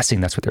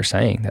guessing that's what they're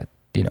saying, that,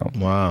 you know.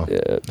 Wow.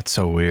 That's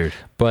so weird.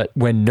 But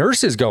when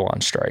nurses go on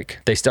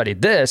strike, they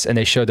studied this and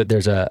they showed that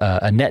there's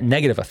a net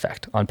negative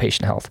effect on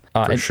patient health.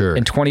 For sure.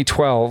 In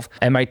 2012,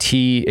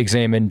 MIT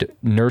examined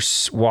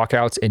nurse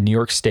walkouts in New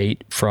York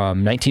State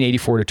from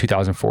 1984 to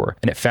 2004.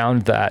 And it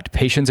found that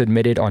patients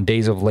admitted on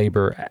days of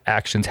labor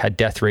actions had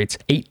death rates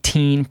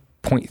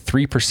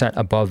 18.3%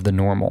 above the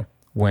normal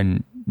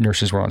when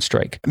nurses were on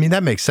strike. I mean,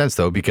 that makes sense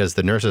though, because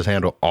the nurses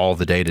handle all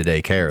the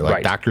day-to-day care. Like,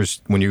 right.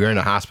 Doctors, when you're in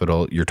a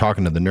hospital, you're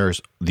talking to the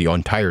nurse the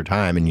entire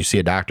time, and you see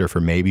a doctor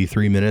for maybe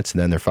 3 minutes and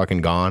then they're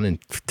fucking gone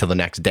until the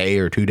next day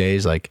or 2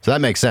 days. Like, so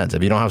that makes sense.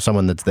 If you don't have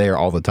someone that's there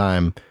all the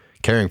time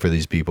caring for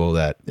these people,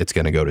 that it's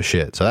going to go to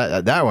shit.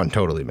 So that one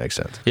totally makes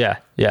sense. Yeah,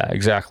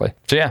 exactly.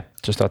 So yeah,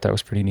 just thought that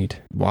was pretty neat.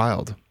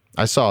 Wild.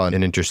 I saw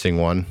an interesting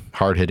one,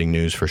 hard-hitting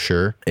news for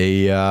sure.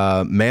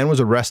 A man was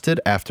arrested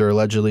after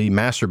allegedly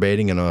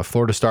masturbating in a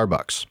Florida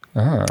Starbucks.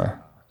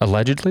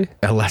 Allegedly?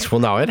 Well,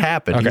 no, it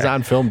happened. Okay. He's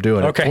on film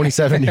doing it.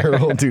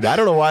 27-year-old dude. I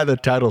don't know why the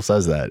title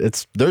says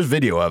that. There's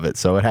video of it,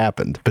 so it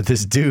happened. But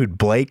this dude,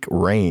 Blake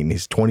Rain,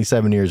 he's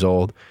 27 years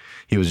old.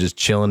 He was just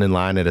chilling in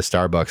line at a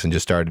Starbucks and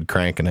just started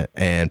cranking it.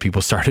 And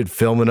people started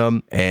filming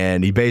him.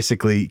 And he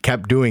basically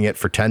kept doing it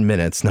for 10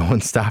 minutes. No one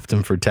stopped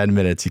him for 10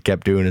 minutes. He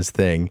kept doing his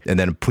thing. And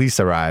then police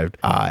arrived.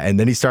 And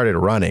then he started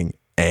running.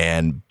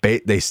 And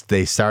they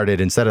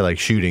started, instead of like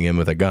shooting him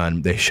with a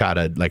gun, they shot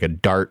a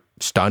dart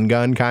stun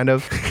gun kind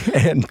of.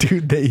 And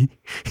dude, they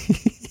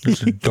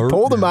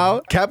pulled him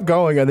out, kept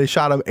going, and they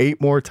shot him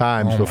 8 more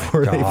times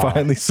before they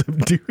finally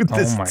subdued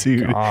this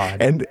dude.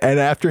 God. And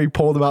after he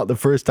pulled him out the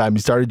first time,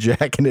 he started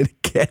jacking it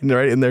again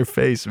right in their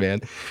face, man.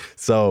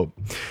 So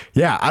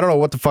yeah, I don't know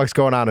what the fuck's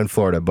going on in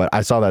Florida, but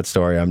I saw that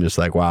story. I'm just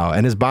like, wow.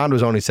 And his bond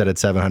was only set at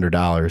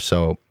 $700.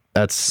 So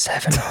that's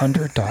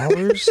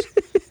 $700.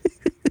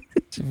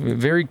 It's a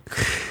very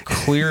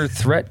clear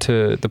threat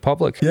to the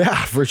public.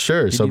 Yeah, for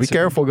sure. So be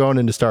careful going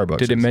into Starbucks.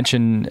 Did it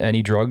mention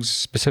any drugs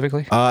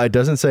specifically? It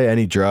doesn't say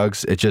any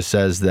drugs. It just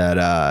says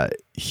that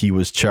he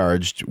was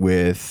charged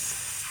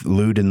with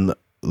lewd and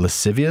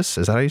lascivious.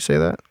 Is that how you say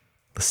that?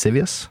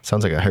 Lascivious?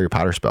 Sounds like a Harry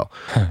Potter spell.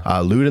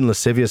 Lewd and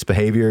lascivious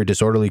behavior,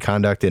 disorderly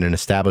conduct in an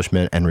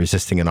establishment, and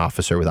resisting an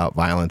officer without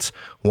violence.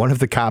 One of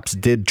the cops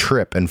did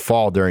trip and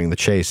fall during the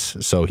chase,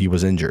 so he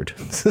was injured.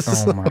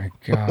 Oh my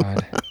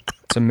God.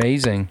 It's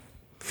amazing.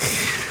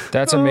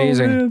 That's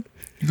amazing. Man.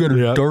 You got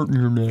a dart in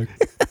your neck.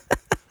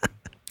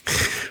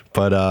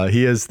 But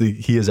he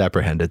is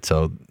apprehended.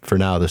 So for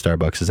now, the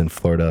Starbucks is in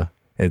Florida.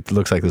 It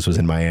looks like this was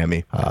in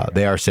Miami.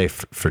 They are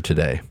safe for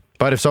today.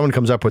 But if someone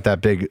comes up with that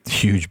big,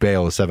 huge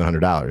bail of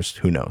 $700,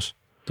 who knows?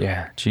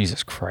 Yeah,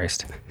 Jesus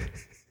Christ.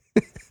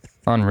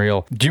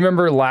 Unreal. Do you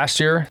remember last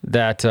year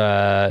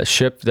that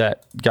ship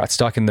that got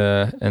stuck in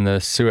the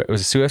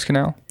Suez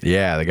Canal?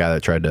 Yeah, the guy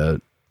that tried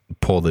to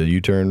pull the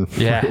U-turn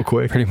real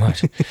quick. Pretty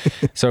much.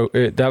 So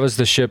that was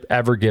the ship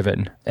Ever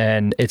Given,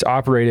 and it's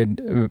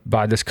operated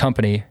by this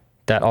company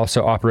that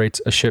also operates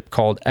a ship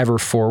called Ever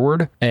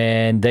Forward,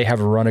 and they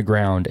have run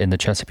aground in the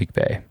Chesapeake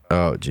Bay.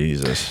 Oh,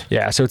 Jesus.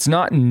 Yeah, so it's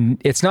not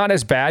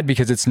as bad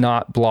because it's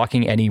not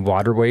blocking any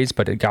waterways,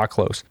 but it got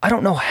close. I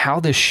don't know how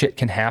this shit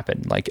can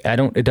happen. Like,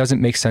 it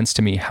doesn't make sense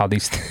to me how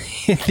these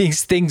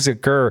these things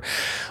occur.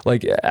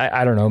 Like,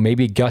 I don't know,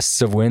 maybe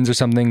gusts of winds or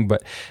something,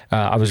 but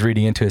I was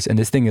reading into this, and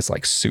this thing is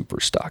like super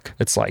stuck.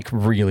 It's like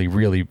really,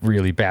 really,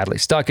 really badly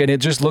stuck, and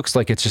it just looks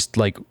like it's just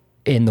like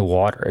in the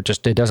water.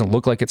 It doesn't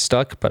look like it's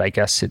stuck, but I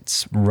guess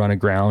it's run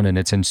aground and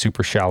it's in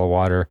super shallow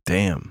water.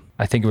 Damn.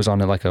 I think it was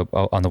on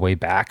on the way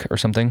back or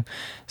something.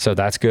 So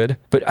that's good.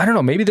 But I don't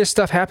know, maybe this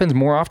stuff happens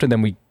more often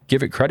than we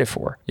give it credit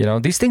for. You know,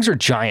 these things are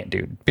giant,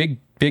 dude.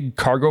 Big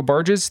cargo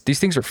barges. These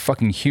things are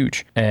fucking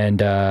huge. And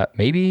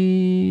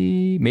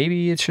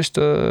maybe it's just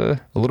a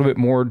little bit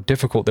more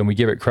difficult than we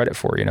give it credit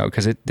for, you know,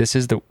 because this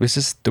is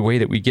the way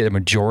that we get a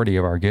majority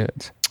of our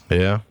goods.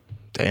 Yeah.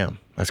 Damn.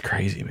 That's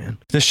crazy, man.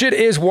 The shit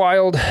is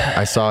wild.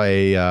 I saw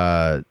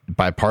a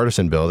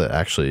bipartisan bill that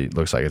actually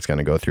looks like it's going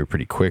to go through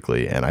pretty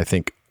quickly. And I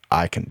think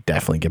I can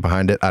definitely get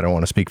behind it. I don't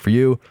want to speak for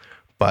you,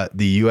 but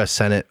the U.S.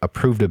 Senate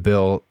approved a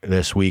bill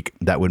this week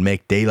that would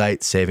make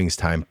daylight savings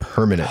time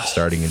permanent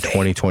starting in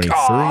 2023.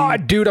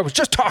 God, dude, I was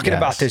just talking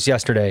about this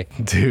yesterday.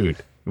 Dude,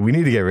 we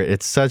need to get rid.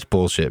 It's such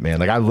bullshit, man.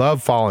 Like, I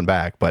love falling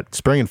back, but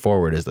springing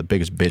forward is the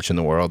biggest bitch in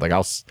the world. Like,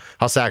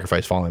 I'll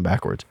sacrifice falling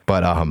backwards.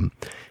 But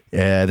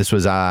yeah, this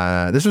was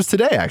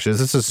today, actually.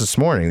 This is this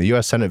morning. The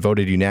U.S. Senate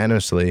voted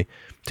unanimously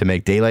to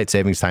make daylight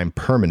savings time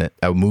permanent,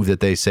 a move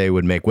that they say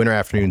would make winter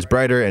afternoons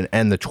brighter and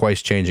end the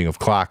twice changing of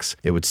clocks.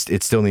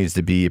 It still needs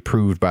to be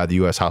approved by the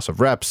U.S. House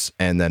of Reps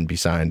and then be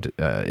signed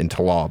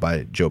into law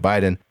by Joe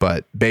Biden.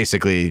 But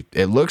basically,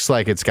 it looks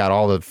like it's got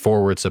all the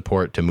forward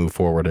support to move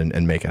forward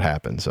and make it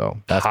happen.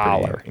 So that's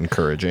pretty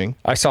encouraging.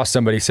 I saw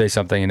somebody say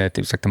something, and it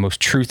was like the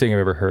most true thing I've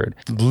ever heard.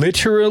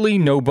 Literally,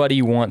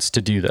 nobody wants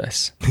to do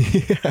this.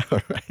 Yeah,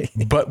 right.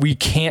 But we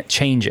can't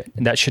change it.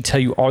 And that should tell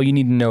you all you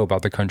need to know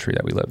about the country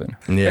that we live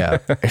in. Yeah.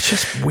 It's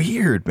just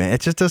weird, man.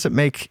 It just doesn't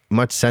make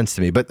much sense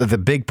to me. But the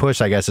big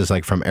push, I guess, is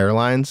like from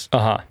airlines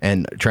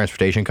and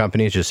transportation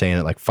companies just saying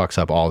it like fucks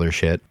up all their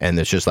shit. And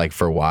it's just like,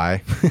 for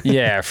why?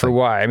 Yeah, for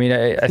why? I mean,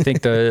 I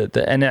think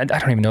and I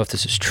don't even know if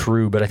this is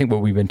true, but I think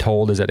what we've been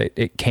told is that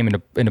it came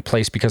into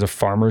place because of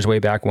farmers way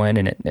back when.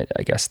 And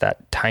I guess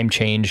that time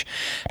change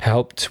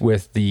helped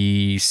with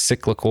the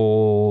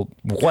cyclical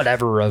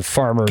whatever of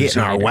farmers.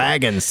 Getting our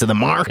wagons to the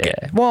market.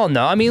 Yeah. Well,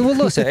 no, I mean,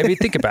 listen,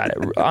 think about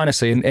it,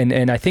 honestly.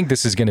 And I think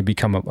this is going to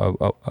become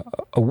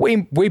a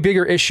way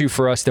bigger issue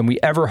for us than we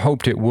ever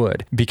hoped it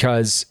would,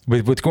 because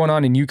with what's going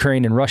on in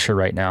Ukraine and Russia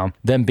right now,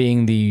 them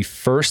being the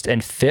first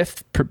and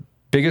fifth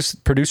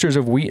biggest producers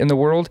of wheat in the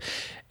world,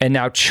 and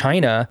now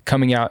China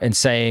coming out and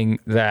saying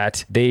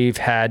that they've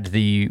had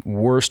the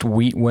worst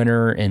wheat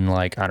winter in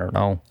like, I don't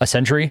know, a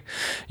century,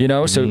 you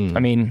know? So, I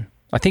mean,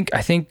 I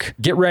think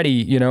get ready,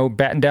 you know,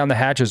 batten down the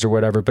hatches or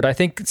whatever, but I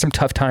think some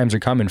tough times are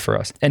coming for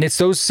us. And it's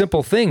those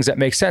simple things that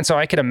make sense. So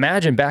I could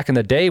imagine back in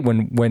the day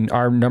when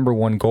our number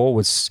one goal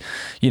was,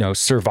 you know,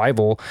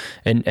 survival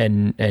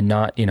and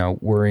not, you know,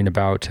 worrying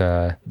about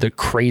the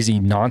crazy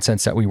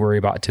nonsense that we worry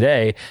about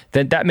today,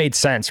 then that made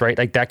sense, right?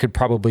 Like that could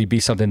probably be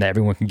something that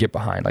everyone can get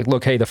behind. Like,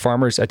 look, hey, the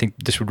farmers, I think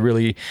this would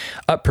really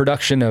up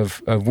production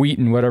of wheat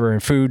and whatever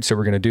and food. So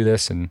we're going to do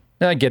this. And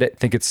I get it.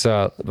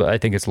 I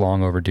think it's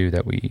long overdue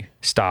that we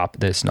stop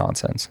this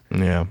nonsense.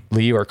 Yeah.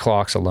 Leave our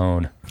clocks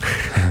alone.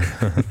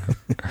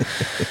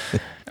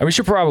 And we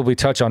should probably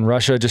touch on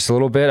Russia just a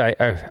little bit.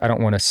 I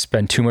don't want to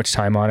spend too much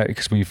time on it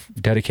because we've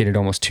dedicated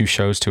almost 2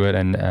 shows to it.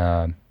 And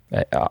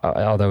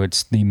although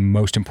it's the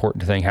most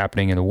important thing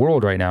happening in the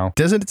world right now.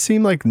 Doesn't it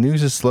seem like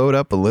news has slowed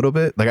up a little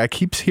bit? Like I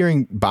keep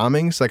hearing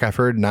bombings. Like I've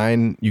heard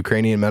 9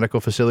 Ukrainian medical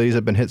facilities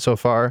have been hit so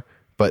far.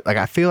 But like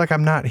I feel like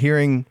I'm not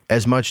hearing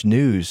as much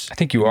news. I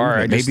think you are.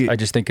 I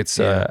just think it's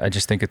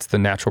the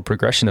natural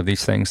progression of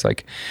these things.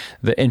 Like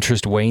the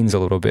interest wanes a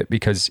little bit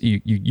because you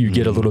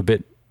get a little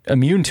bit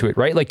immune to it,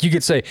 right? Like you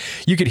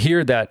could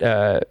hear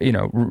that you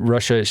know,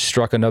 Russia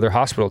struck another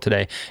hospital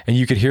today, and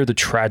you could hear the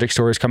tragic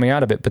stories coming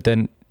out of it. But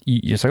then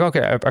it's like,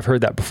 okay, I've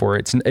heard that before.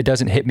 It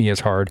doesn't hit me as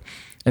hard.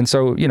 And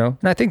so, you know,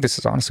 and I think this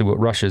is honestly what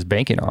Russia is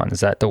banking on, is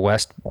that the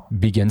West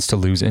begins to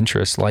lose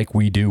interest like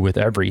we do with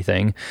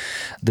everything.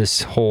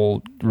 This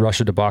whole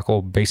Russia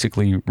debacle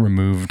basically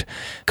removed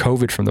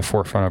COVID from the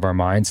forefront of our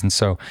minds. And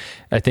so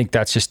I think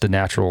that's just the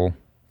natural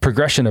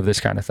progression of this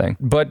kind of thing.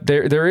 But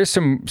there is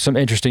some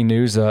interesting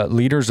news.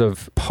 Leaders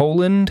of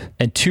Poland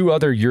and 2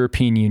 other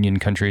European Union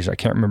countries, I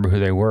can't remember who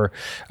they were,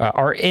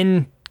 are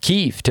in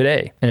Kyiv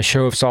today in a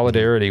show of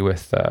solidarity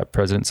with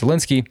President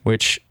Zelensky,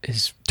 which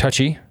is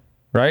touchy,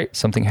 right?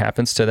 Something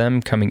happens to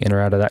them coming in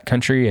or out of that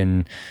country,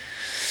 and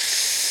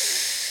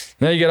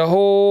now you got a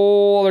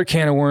whole other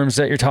can of worms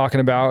that you're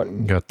talking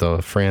about. Got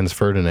the Franz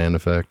Ferdinand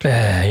effect.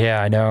 Yeah,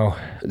 I know.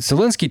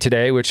 Zelensky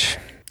today, which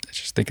I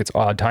just think it's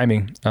odd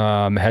timing,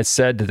 has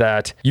said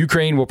that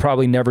Ukraine will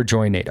probably never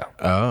join NATO.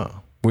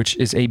 Oh. Which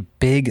is a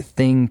big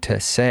thing to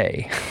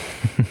say.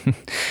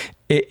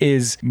 It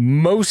is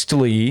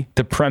mostly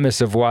the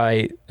premise of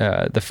why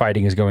the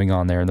fighting is going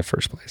on there in the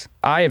first place.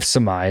 I have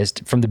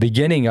surmised from the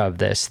beginning of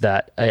this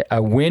that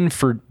a win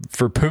for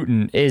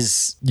Putin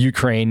is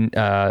Ukraine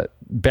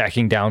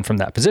backing down from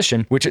that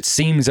position, which it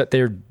seems that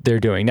they're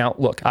doing. Now,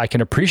 look, I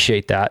can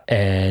appreciate that,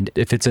 and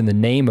if it's in the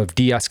name of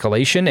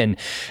de-escalation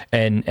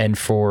and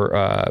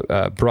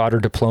for broader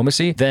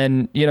diplomacy,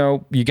 then you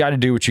know you got to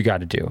do what you got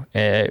to do.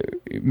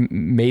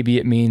 Maybe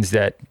it means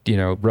that you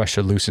know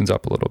Russia loosens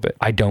up a little bit.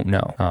 I don't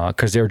know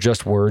because they're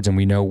just words, and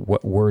we know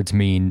what words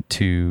mean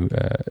to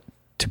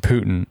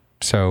Putin.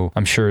 So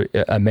I'm sure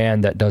a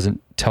man that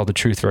doesn't tell the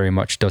truth very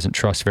much doesn't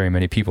trust very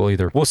many people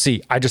either. We'll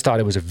see. I just thought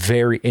it was a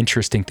very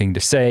interesting thing to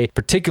say,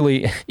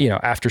 particularly,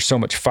 after so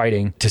much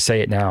fighting. To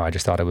say it now, I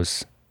just thought it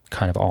was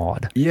kind of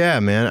odd.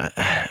 Yeah, man.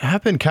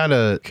 I've been kind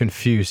of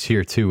confused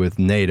here too with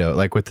NATO,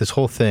 like with this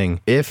whole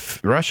thing. If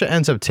Russia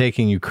ends up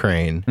taking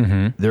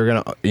Ukraine, they're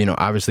going to,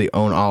 obviously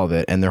own all of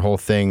it. And their whole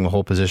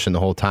position the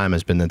whole time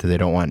has been that they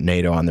don't want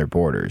NATO on their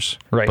borders.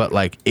 Right. But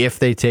like if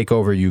they take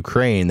over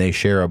Ukraine, they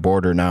share a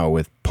border now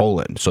with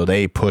Poland. So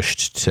they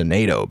pushed to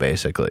NATO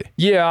basically.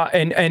 Yeah.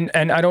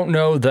 And I don't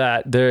know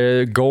that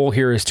the goal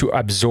here is to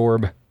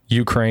absorb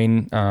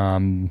Ukraine.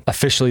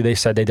 Officially, they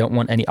said they don't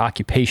want any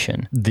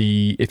occupation.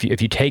 If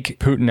you take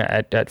Putin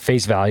at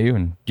face value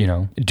and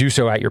do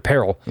so at your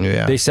peril,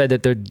 they said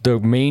that the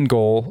main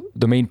goal,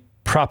 the main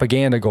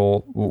propaganda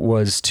goal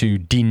was to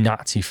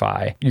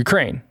denazify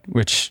Ukraine,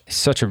 which is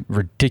such a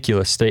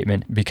ridiculous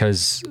statement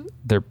because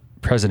their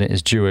president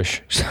is Jewish.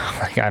 So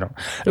I don't,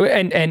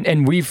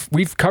 and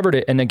we've covered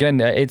it. And again,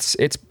 it's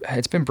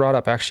been brought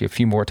up actually a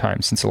few more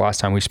times since the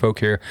last time we spoke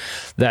here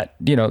that,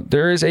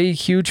 there is a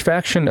huge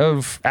faction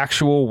of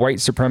actual white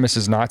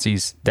supremacist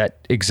Nazis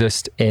that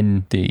exist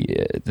in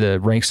the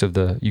ranks of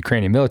the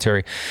Ukrainian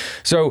military.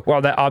 So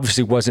while that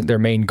obviously wasn't their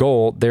main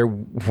goal, there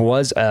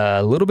was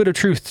a little bit of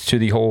truth to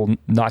the whole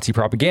Nazi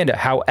propaganda.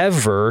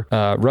 However,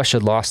 Russia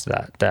lost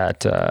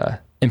that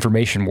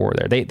information war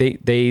there.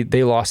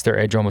 They lost their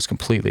edge almost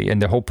completely,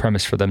 and the whole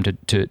premise for them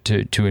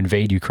to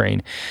invade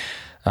Ukraine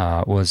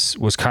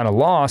was kind of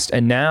lost.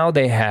 And now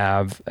they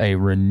have a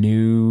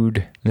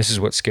renewed. This is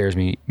what scares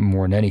me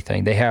more than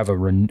anything. They have a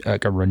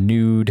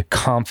renewed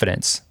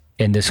confidence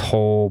in this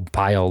whole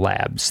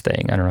biolabs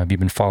thing. I don't know. Have you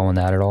been following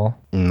that at all?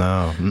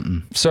 No.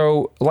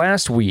 So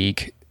last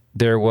week,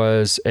 there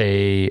was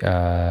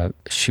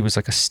she was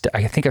like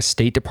I think a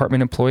State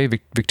Department employee,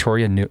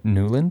 Victoria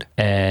Nuland,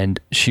 and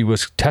she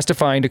was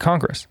testifying to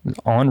Congress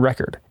on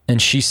record.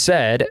 And she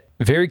said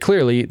very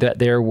clearly that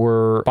there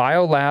were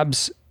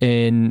biolabs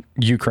in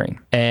Ukraine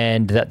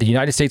and that the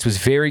United States was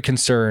very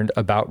concerned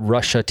about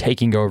Russia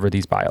taking over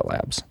these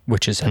biolabs,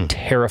 which is a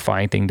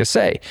terrifying thing to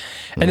say.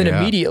 And then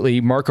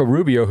immediately Marco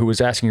Rubio, who was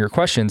asking her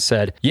questions,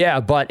 said, yeah,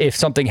 but if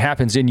something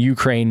happens in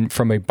Ukraine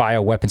from a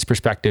bioweapons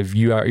perspective,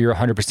 you're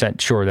 100%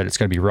 sure that it's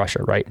going to be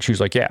Russia, right? And she was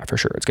like, yeah, for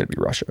sure. It's going to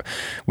be Russia.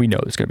 We know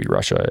it's going to be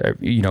Russia.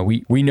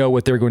 We know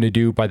what they're going to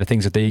do by the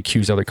things that they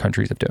accuse other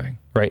countries of doing,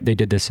 right? They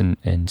did this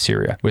in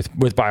Syria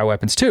with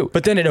bioweapons too.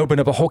 But then it opened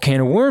up a whole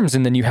can of worms.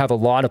 And then you have a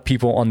lot of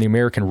people on the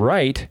American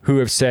right who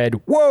have said,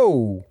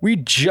 whoa, we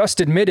just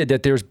admitted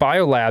that there's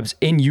biolabs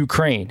in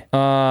Ukraine.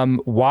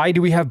 Why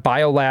do we have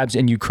biolabs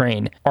in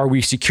Ukraine? Are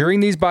we securing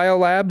these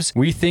biolabs?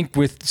 We think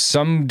with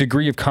some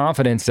degree of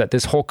confidence that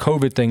this whole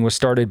COVID thing was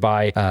started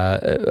by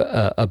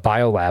a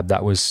biolab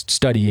that was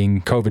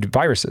studying COVID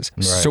viruses.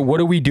 Right. So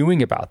what are we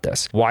doing about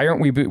this? Why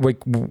aren't we,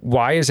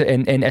 why is it?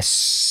 And as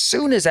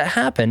soon as that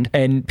happened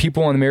and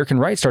people on the American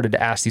right started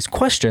to ask these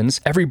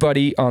questions,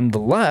 everybody on the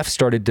left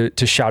started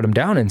to shout them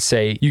down and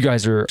say, you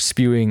guys are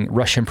spewing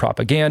Russian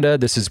propaganda.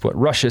 This is what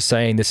Russia's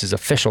saying. This is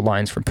official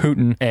lines from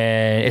Putin.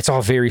 And it's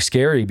all very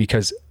scary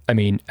because, I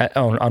mean,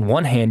 on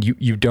one hand,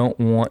 you don't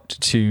want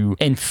to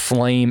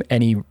inflame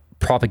any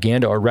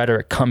propaganda or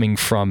rhetoric coming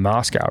from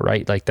Moscow,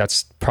 right? Like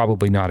that's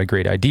probably not a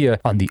great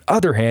idea. On the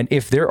other hand,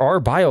 if there are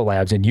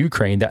biolabs in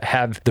Ukraine that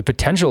have the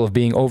potential of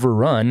being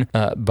overrun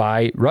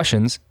by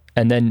Russians,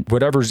 and then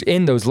whatever's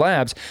in those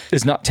labs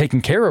is not taken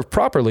care of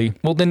properly,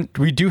 well, then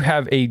we do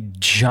have a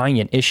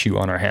giant issue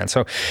on our hands.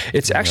 So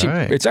it's actually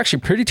a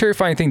pretty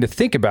terrifying thing to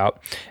think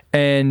about.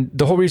 And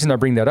the whole reason I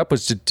bring that up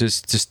was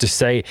just to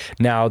say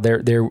now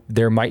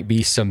there might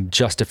be some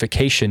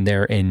justification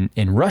there in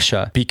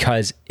Russia,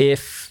 because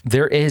if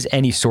there is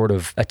any sort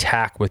of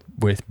attack with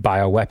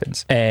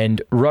bioweapons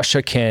and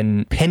Russia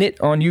can pin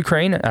it on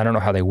Ukraine, I don't know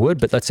how they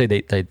would, but let's say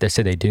they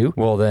say they do,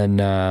 well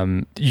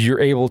then you're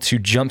able to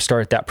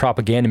jumpstart that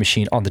propaganda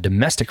machine on the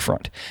domestic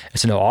front. And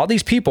so now all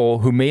these people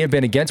who may have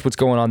been against what's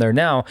going on there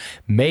now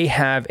may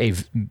have a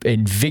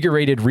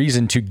invigorated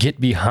reason to get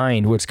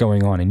behind what's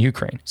going on in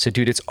Ukraine. So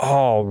dude, it's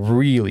all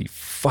really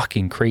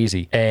fucking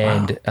crazy.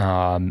 And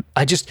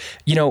I just,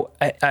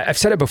 I've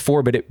said it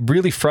before, but it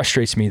really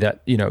frustrates me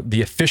that,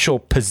 the official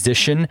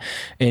position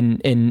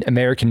in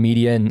American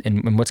media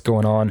and what's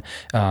going on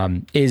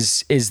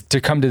is to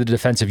come to the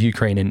defense of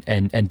Ukraine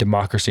and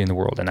democracy in the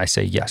world. And I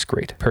say, yes,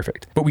 great,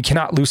 perfect. But we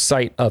cannot lose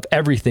sight of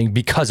everything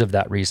because of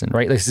that reason,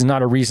 right? This is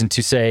not a reason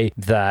to say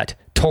that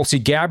Tulsi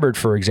Gabbard,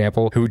 for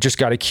example, who just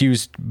got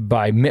accused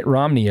by Mitt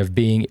Romney of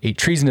being a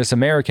treasonous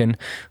American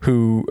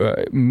who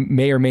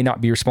may or may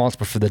not be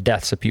responsible for the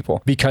deaths of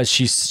people, because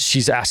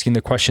she's asking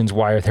the questions,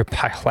 why are there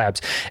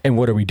biolabs and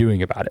what are we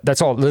doing about it?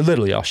 That's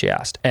literally all she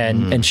asked.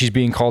 And she's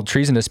being called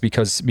treasonous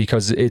because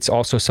it's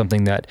also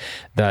something that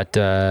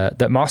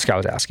Moscow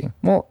is asking.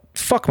 Well,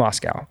 fuck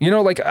Moscow.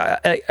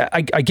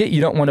 I get you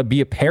don't want to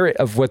be a parrot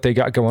of what they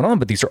got going on,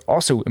 but these are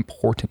also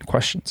important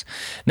questions.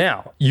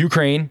 Now,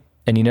 Ukraine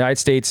And the United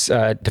States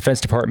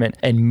Defense Department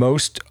and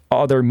most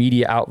other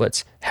media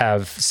outlets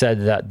have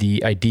said that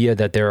the idea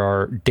that there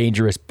are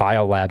dangerous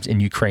biolabs in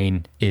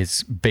Ukraine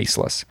is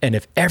baseless. And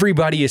if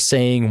everybody is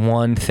saying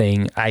one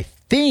thing, I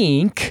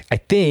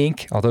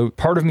think, although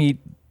part of me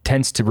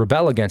tends to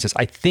rebel against this,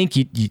 I think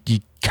you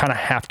kind of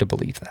have to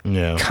believe that.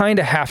 Yeah. Kind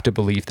of have to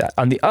believe that.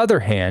 On the other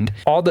hand,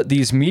 all that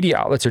these media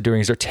outlets are doing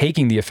is they're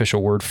taking the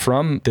official word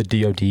from the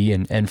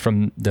DOD and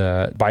from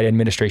the Biden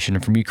administration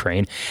and from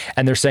Ukraine,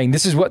 and they're saying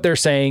this is what they're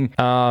saying.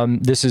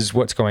 This is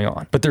what's going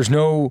on. But there's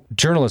no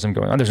journalism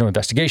going on. There's no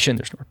investigation.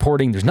 There's no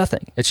reporting. There's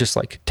nothing. It's just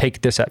like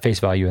take this at face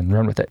value and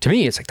run with it. To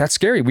me, it's like that's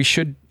scary. We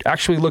should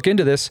actually look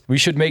into this. We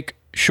should make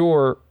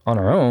sure on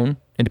our own,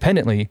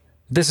 independently,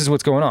 this is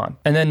what's going on.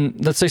 And then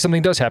let's say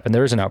something does happen.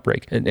 There is an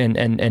outbreak and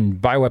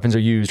bioweapons are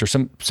used or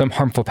some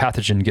harmful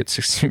pathogen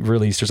gets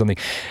released or something.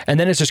 And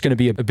then it's just going to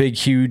be a big,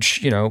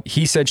 huge,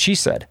 he said, she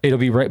said. It'll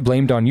be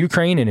blamed on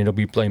Ukraine and it'll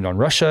be blamed on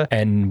Russia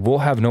and we'll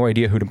have no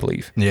idea who to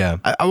believe. Yeah.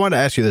 I want to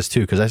ask you this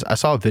too, because I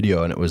saw a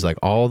video and it was like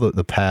all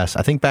the past,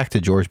 I think back to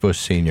George Bush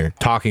Sr.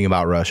 talking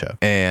about Russia.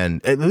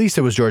 And at least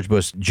it was George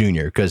Bush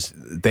Jr. because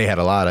they had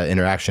a lot of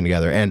interaction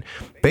together. And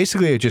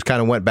basically it just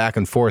kind of went back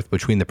and forth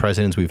between the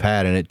presidents we've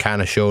had. And it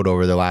kind of showed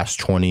over the last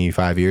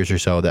 25 years or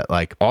so that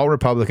like all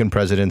Republican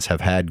presidents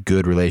have had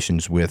good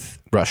relations with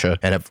Russia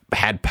and have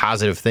had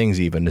positive things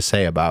even to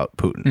say about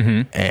Putin.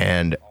 Mm-hmm.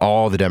 And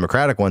all the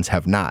Democratic ones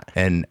have not.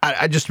 And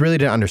I just really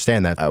didn't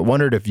understand that. I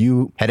wondered if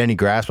you had any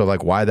grasp of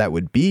like why that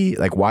would be,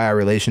 like why our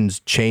relations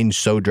changed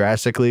so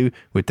drastically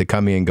with the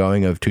coming and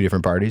going of two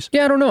different parties.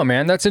 Yeah, I don't know,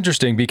 man. That's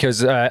interesting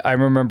because I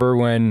remember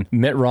when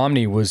Mitt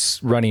Romney was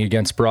running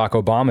against Barack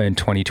Obama in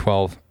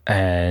 2012.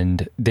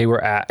 And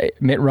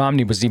Mitt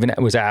Romney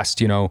was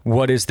asked,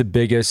 what is the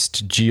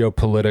biggest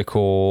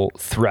geopolitical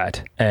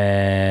threat?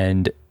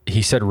 And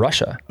he said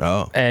Russia.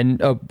 Oh. And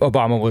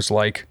Obama was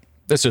like,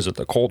 this isn't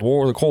the Cold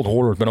War. The Cold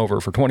War has been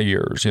over for 20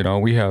 years.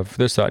 We have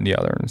this, that, and the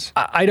other.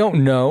 I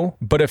don't know,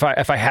 but if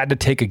I had to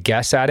take a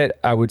guess at it,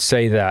 I would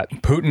say that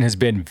Putin has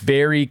been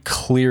very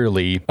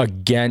clearly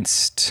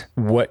against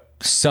what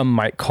some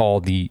might call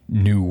the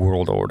New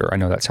World Order. I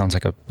know that sounds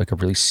like a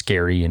really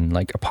scary and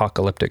like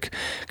apocalyptic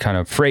kind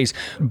of phrase,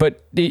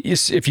 but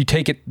if you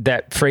take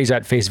that phrase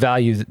at face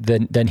value,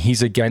 then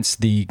he's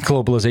against the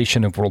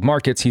globalization of world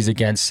markets. He's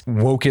against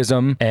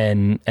wokeism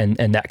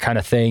and that kind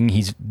of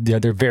thing.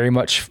 They're very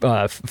much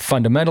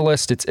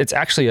fundamentalist. It's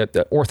actually an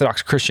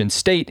Orthodox Christian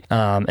state,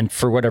 and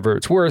for whatever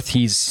it's worth,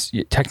 he's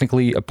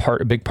technically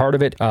a big part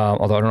of it.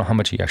 Although I don't know how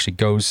much he actually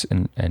goes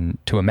and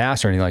to a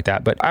mass or anything like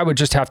that. But I would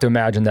just have to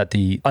imagine that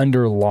the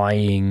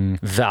underlying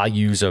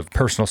values of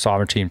personal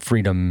sovereignty and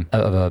freedom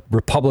of a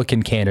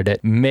Republican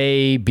candidate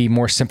may be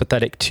more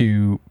sympathetic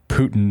to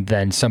Putin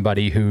than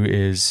somebody who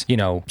is,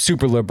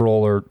 super liberal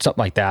or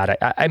something like that.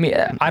 I mean,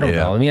 I don't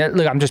know. I mean,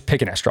 look, I'm just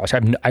picking at straws.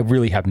 I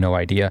really have no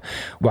idea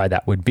why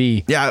that would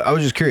be. Yeah, I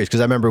was just curious because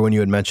I remember when you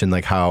had mentioned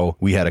like how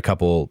we had a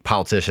couple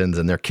politicians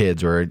and their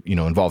kids were,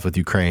 involved with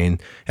Ukraine,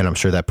 and I'm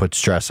sure that put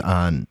stress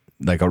on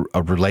like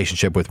a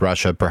relationship with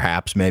Russia,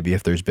 perhaps maybe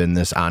if there's been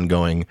this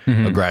ongoing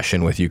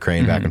aggression with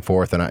Ukraine back and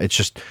forth. And it's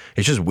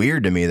just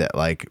weird to me that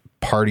like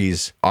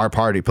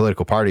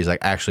political parties like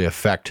actually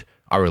affect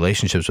our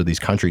relationships with these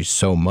countries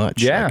so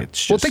much. Yeah. Like,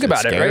 well, think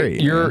about it, right?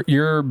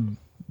 You're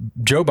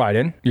Joe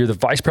Biden, you're the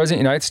vice president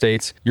of the United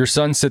States. Your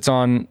son sits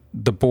on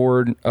the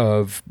board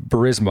of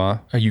Burisma,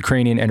 a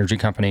Ukrainian energy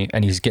company,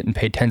 and he's getting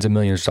paid tens of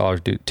millions of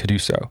dollars to do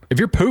so. If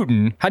you're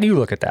Putin, how do you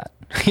look at that?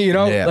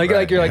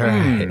 Like you're like,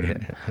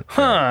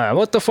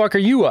 what the fuck are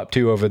you up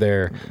to over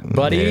there,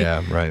 buddy?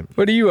 Yeah, right.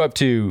 What are you up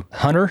to,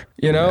 Hunter?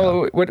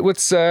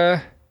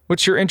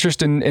 What's your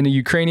interest in a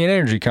Ukrainian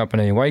energy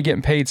company? Why are you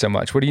getting paid so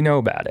much? What do you know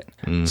about it?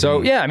 Mm-hmm.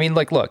 So yeah, I mean,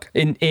 like, look,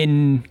 in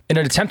an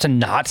attempt to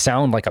not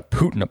sound like a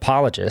Putin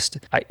apologist,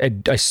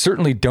 I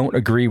certainly don't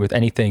agree with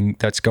anything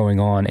that's going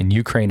on in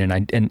Ukraine,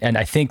 and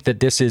I think that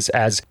this is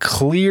as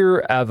clear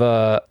of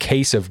a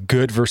case of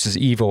good versus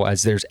evil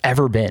as there's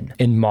ever been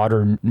in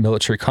modern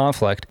military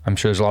conflict. I'm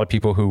sure there's a lot of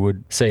people who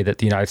would say that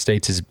the United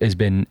States has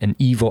been an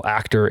evil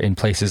actor in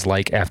places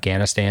like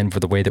Afghanistan for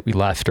the way that we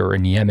left, or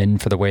in Yemen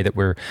for the way that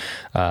we're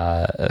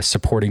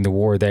supporting the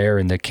war there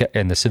and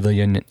the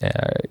civilian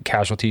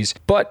casualties.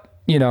 But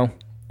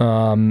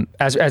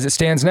as it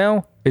stands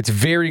now, it's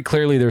very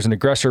clearly there's an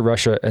aggressor,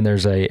 Russia, and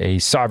there's a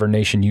sovereign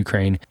nation,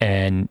 Ukraine.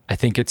 And I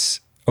think it's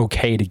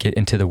okay to get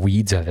into the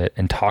weeds of it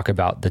and talk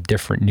about the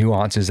different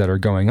nuances that are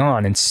going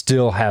on and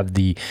still have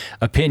the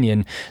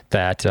opinion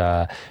that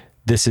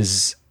this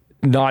is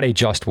not a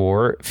just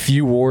war.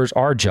 Few wars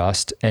are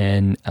just,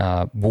 and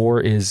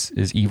war is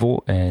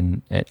evil,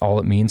 and all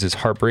it means is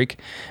heartbreak.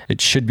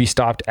 It should be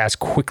stopped as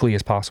quickly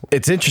as possible.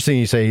 It's interesting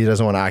you say he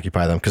doesn't want to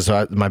occupy them, because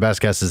my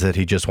best guess is that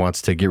he just wants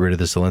to get rid of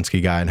the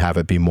Zelensky guy and have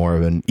it be more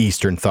of an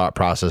Eastern thought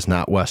process,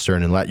 not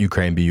Western, and let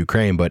Ukraine be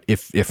Ukraine. But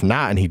if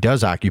not, and he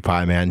does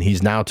occupy, man,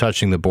 he's now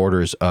touching the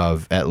borders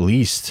of at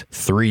least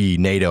 3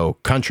 NATO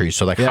countries.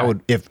 So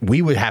if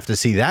we would have to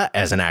see that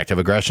as an act of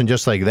aggression,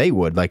 just like they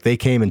would, like they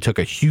came and took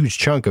a huge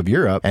chunk of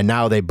Europe, and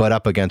now they butt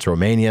up against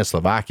Romania,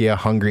 Slovakia,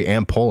 Hungary,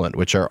 and Poland,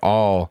 which are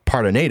all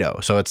part of NATO.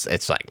 So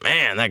it's like,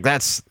 man, like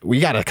we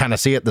got to kind of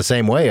see it the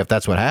same way if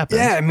that's what happens.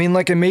 Yeah, I mean,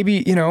 like, and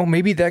maybe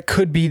that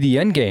could be the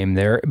end game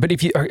there. But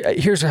if you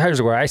here's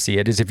where I see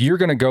it is, if you're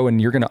going to go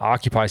and you're going to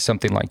occupy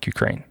something like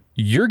Ukraine,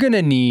 you're going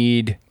to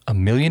need 1.5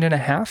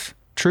 million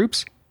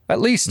troops at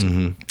least,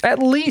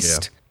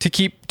 to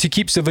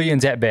keep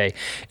civilians at bay.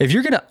 If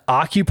you're going to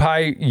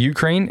occupy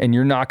Ukraine and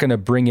you're not going to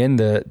bring in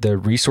the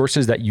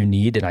resources that you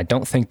need, and I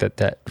don't think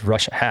that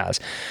Russia has,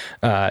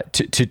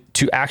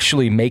 to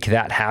actually make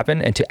that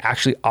happen and to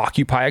actually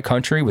occupy a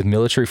country with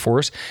military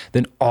force,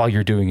 then all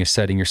you're doing is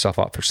setting yourself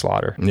up for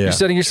slaughter. Yeah, you're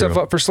setting yourself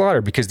up for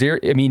slaughter because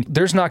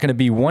there's not going to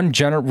be one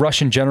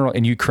Russian general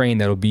in Ukraine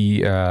that'll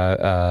be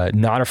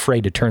not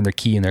afraid to turn the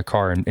key in their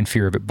car in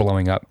fear of it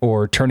blowing up,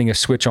 or turning a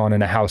switch on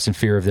in a house in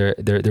fear of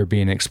there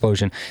being an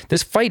explosion.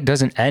 This fight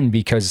doesn't end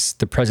because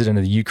the president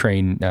of the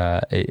Ukraine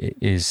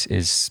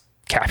is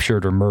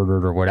captured or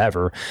murdered or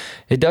whatever.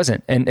 It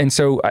doesn't. And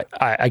so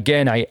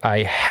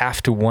I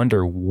have to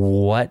wonder,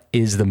 what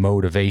is the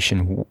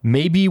motivation?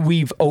 Maybe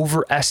we've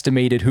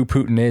overestimated who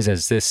Putin is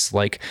as this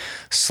like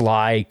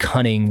sly,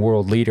 cunning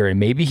world leader. And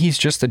maybe he's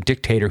just a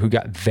dictator who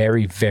got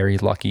very, very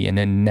lucky. And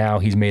then now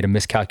he's made a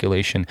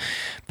miscalculation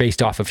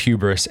based off of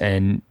hubris,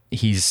 and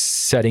he's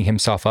setting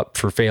himself up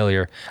for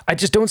failure. I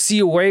just don't see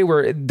a way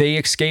where they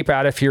escape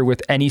out of here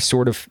with any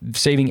sort of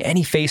saving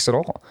any face at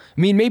all.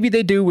 I mean, maybe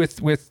they do with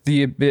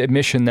the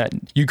admission that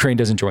Ukraine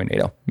doesn't join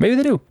NATO. Maybe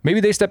they do. Maybe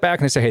they step back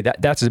and they say, hey,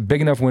 that's a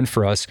big enough win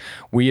for us.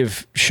 We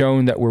have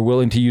shown that we're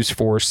willing to use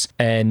force,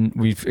 and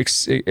we've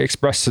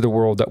expressed to the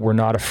world that we're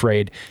not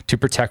afraid to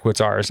protect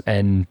what's ours.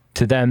 And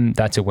to them,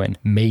 that's a win.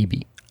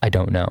 Maybe. I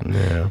don't know.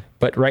 Yeah.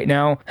 But right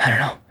now, I don't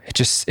know. It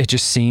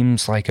just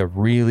seems like a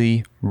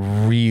really,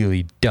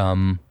 really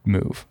dumb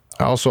move.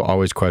 I also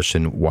always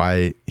question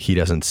why he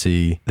doesn't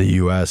see the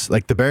U.S.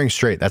 like the Bering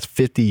Strait. That's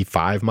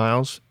 55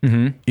 miles,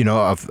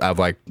 of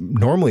like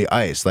normally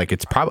ice. Like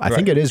it's probably, I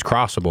think it is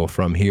crossable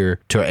from here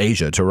to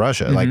Asia, to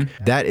Russia. Like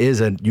that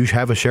is you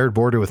have a shared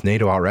border with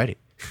NATO already.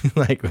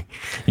 Like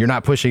you're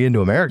not pushing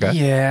into America.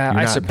 Yeah,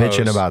 you're not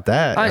bitching about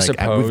that. I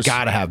suppose we've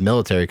got to have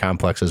military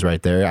complexes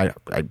right there.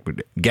 I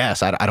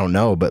guess I don't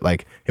know, but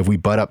like if we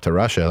butt up to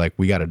Russia, like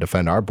we got to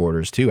defend our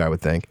borders too, I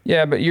would think.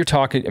 Yeah, but you're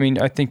talking. I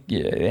mean, I think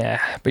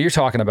but you're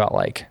talking about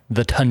like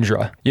the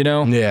tundra.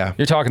 Yeah,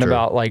 you're talking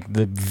about like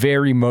the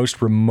very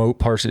most remote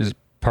parts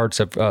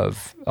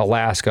of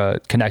Alaska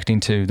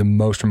connecting to the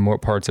most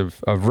remote parts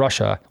of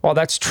Russia. While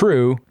that's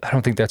true, I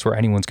don't think that's where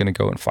anyone's going to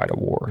go and fight a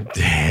war.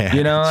 Yeah,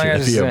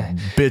 it's be a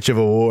bitch of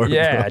a war.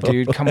 Yeah, bro.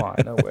 Dude, come on,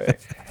 no way.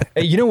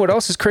 Hey, you know what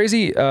else is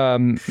crazy?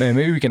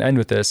 Maybe we can end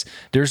with this.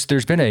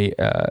 There's been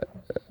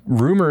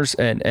rumors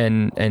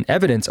and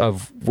evidence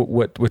of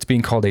what's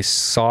being called a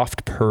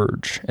soft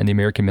purge in the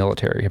American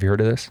military. Have you heard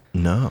of this?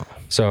 No.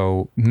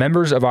 So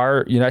members of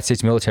our United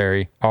States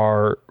military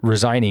are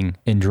resigning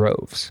in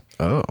droves.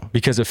 Oh.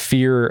 Because of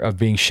fear of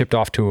being shipped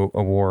off to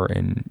a war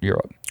in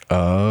Europe.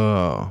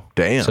 Oh,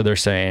 damn. So they're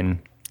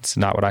saying, it's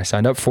not what I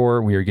signed up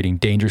for. We are getting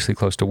dangerously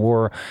close to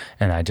war,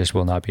 and I just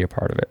will not be a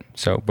part of it.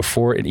 So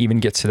before it even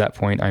gets to that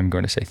point, I'm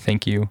going to say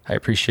thank you. I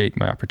appreciate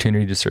my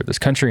opportunity to serve this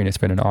country, and it's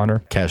been an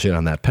honor. Cash in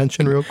on that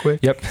pension real quick.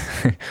 Yep.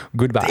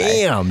 Goodbye.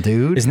 Damn,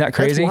 dude. Isn't that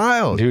crazy? That's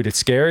wild. Dude, it's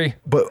scary.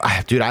 But,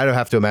 dude, I don't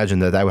have to imagine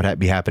that would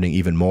be happening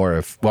even more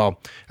if,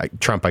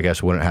 Trump, I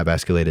guess, wouldn't have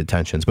escalated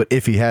tensions. But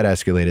if he had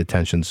escalated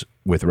tensions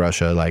with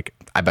Russia, like,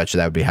 I bet you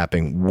that would be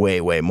happening way,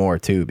 way more,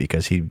 too,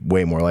 because he's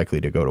way more likely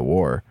to go to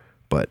war.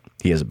 But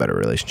he has a better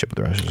relationship with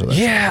Russia. So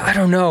I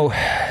don't know.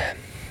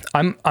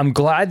 I'm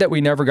glad that we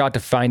never got to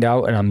find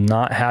out, and I'm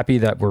not happy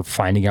that we're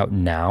finding out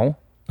now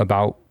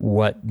about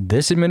what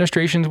this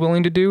administration is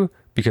willing to do,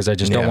 because I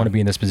just don't want to be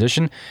in this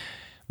position.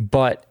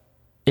 But,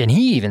 and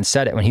he even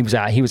said it when he was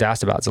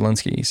asked about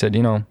Zelensky. He said,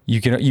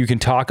 you can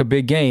talk a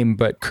big game,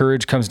 but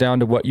courage comes down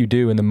to what you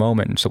do in the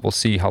moment. So we'll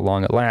see how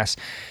long it lasts.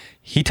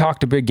 He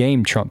talked a big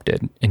game, Trump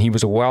did, and he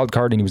was a wild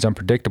card and he was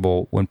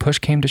unpredictable. When push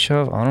came to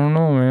shove, I don't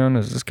know, man.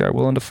 Is this guy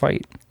willing to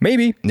fight?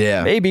 Maybe.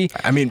 Yeah. Maybe.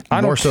 I mean,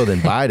 more so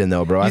than Biden,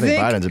 though, bro. I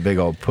think Biden's a big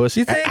old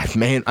pussy. You think?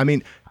 Man, I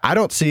mean, I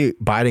don't see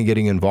Biden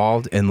getting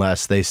involved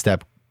unless they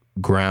step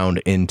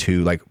ground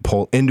into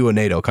pull into a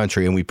NATO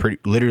country, and we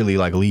literally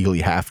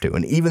legally have to.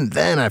 And even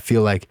then, I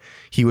feel like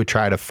he would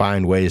try to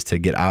find ways to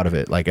get out of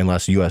it,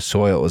 unless U.S.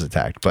 soil was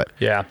attacked. But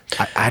yeah,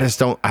 I just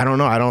don't. I don't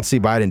know. I don't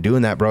see Biden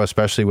doing that, bro.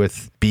 Especially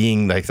with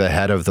being the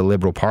head of the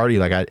Liberal Party.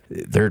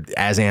 They're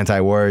as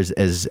anti-war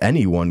as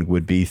anyone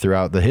would be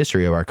throughout the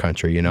history of our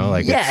country.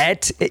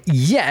 Yet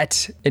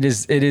it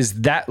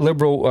is that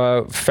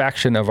liberal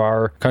faction of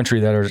our country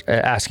that are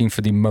asking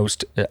for the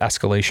most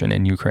escalation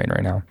in Ukraine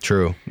right now.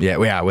 True.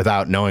 Yeah.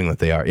 Without knowing that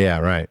they are. Yeah.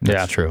 Right.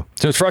 That's true.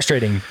 So it's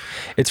frustrating.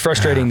 It's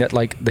frustrating that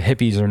the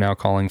hippies are now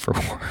calling for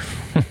war.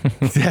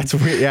 That's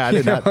weird. Yeah, I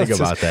did not think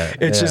about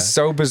that. It's just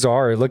so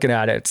bizarre looking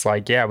at it. It's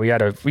like, yeah,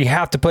 we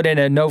have to put in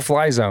a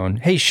no-fly zone.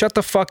 Hey, shut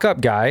the fuck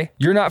up, guy.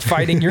 You're not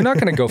fighting. You're not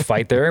going to go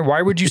fight there.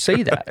 Why would you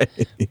say that?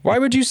 Why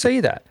would you say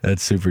that?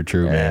 That's super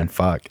true, man.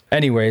 Fuck.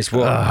 Anyways,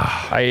 well,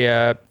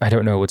 I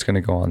don't know what's going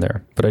to go on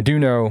there, but I do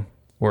know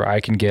where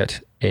I can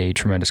get a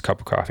tremendous cup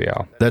of coffee,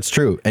 Al. That's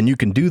true. And you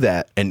can do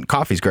that. And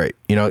coffee's great.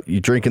 You know,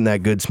 you're drinking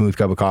that good, smooth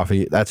cup of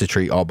coffee. That's a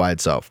treat all by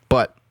itself.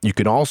 But you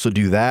can also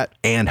do that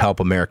and help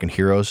American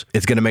heroes.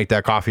 It's going to make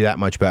that coffee that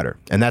much better.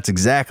 And that's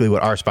exactly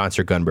what our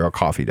sponsor, Gun Barrel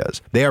Coffee,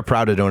 does. They are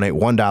proud to donate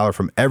 $1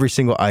 from every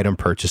single item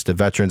purchased to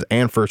veterans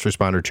and first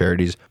responder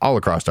charities all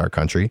across our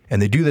country.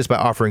 And they do this by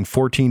offering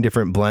 14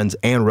 different blends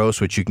and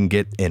roasts, which you can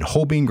get in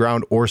whole bean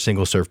ground or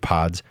single serve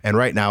pods. And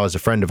right now, as a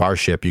friend of our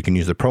ship, you can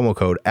use the promo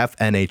code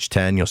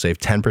FNH10. You'll save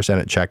 10%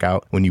 at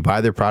checkout when you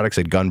buy their products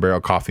at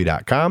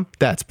gunbarrelcoffee.com.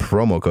 That's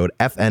promo code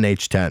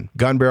FNH10.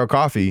 Gun Barrel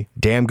Coffee,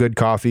 damn good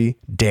coffee,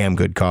 damn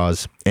good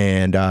cause.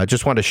 And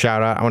just wanted to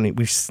shout out, we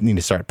need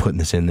to start putting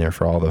this in there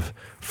for all the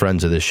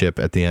friends of the ship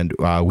at the end.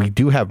 We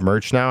do have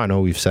merch now. I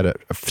know we've said it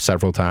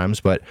several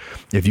times, but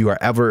if you are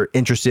ever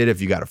interested,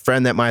 if you got a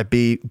friend that might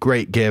be,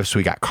 great gifts.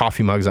 We got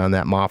coffee mugs on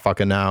that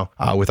motherfucker now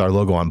with our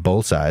logo on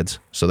both sides.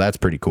 So that's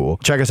pretty cool.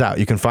 Check us out.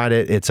 You can find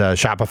it. It's a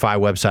Shopify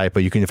website,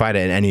 but you can find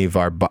it in any of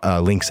our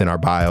links in our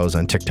bios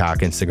on TikTok,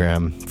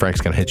 Instagram. Frank's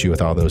going to hit you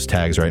with all those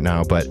tags right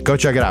now, but go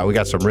check it out. We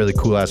got some really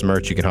cool ass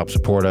merch. You can help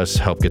support us,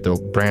 help get the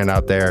brand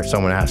out there. If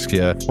someone asks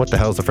you, what the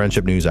hell's the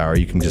Friendship News Hour?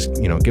 You can just,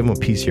 give them a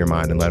piece of your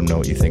mind and let them know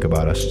what you think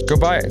about us. Go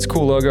buy it. It's a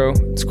cool logo.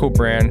 It's a cool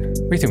brand.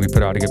 We think we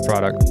put out a good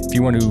product. If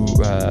you want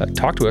to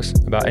talk to us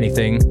about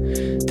anything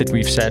that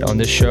we've said on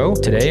this show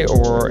today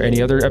or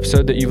any other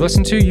episode that you've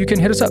listened to, you can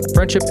hit us up.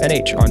 Friendship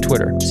NH on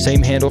Twitter.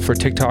 Same handle for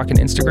TikTok and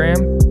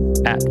Instagram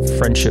at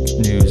Friendship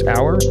News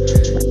Hour.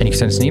 And you can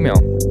send us an email,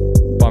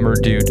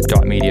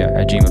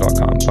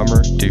 bummerdude.media@gmail.com.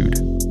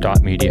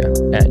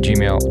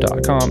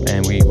 bummerdude.media@gmail.com.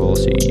 And we will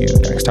see you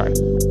next time.